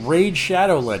by Raid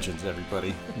Shadow Legends.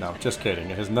 Everybody, no, just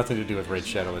kidding. It has nothing to do with Raid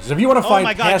Shadow Legends. If you want to find, oh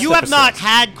my God, you have not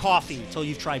had coffee until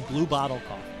you've tried Blue Bottle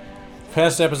coffee.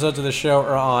 Past episodes of the show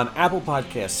are on Apple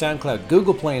Podcasts, SoundCloud,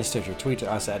 Google Play, and Stitcher. Tweet to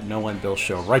us at Noah and Bill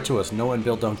Show. Write to us,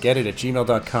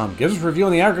 noahandbilldon'tget@gmail.com. Give us a review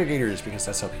on the aggregators, because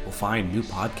that's how people find new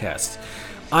podcasts.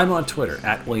 I'm on Twitter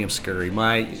at William Scurry.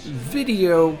 My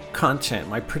video content,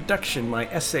 my production, my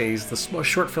essays, the small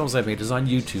short films I've made is on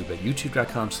YouTube at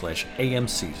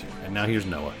youtube.com/AMCaesar. And now here's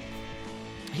Noah.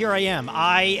 Here I am.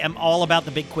 I am all about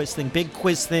the Big Quiz Thing.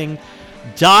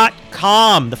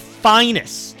 BigQuizThing.com, the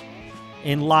finest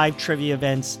in live trivia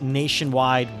events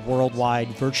nationwide, worldwide,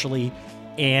 virtually,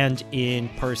 and in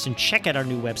person. Check out our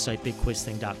new website,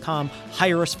 BigQuizThing.com.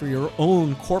 Hire us for your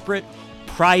own corporate,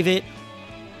 private,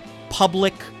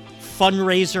 public,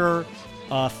 fundraiser,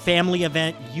 family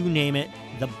event, you name it.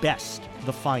 The best,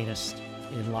 the finest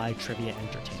in live trivia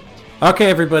entertainment. Okay,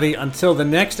 everybody, until the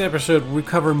next episode, we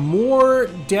cover more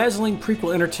dazzling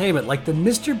prequel entertainment, like the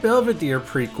Mr. Belvedere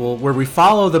prequel, where we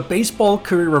follow the baseball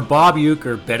career of Bob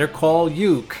Uecker, Better Call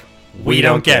Uke. we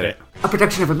don't get it. A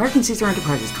production of American Caesar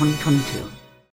Enterprises 2022.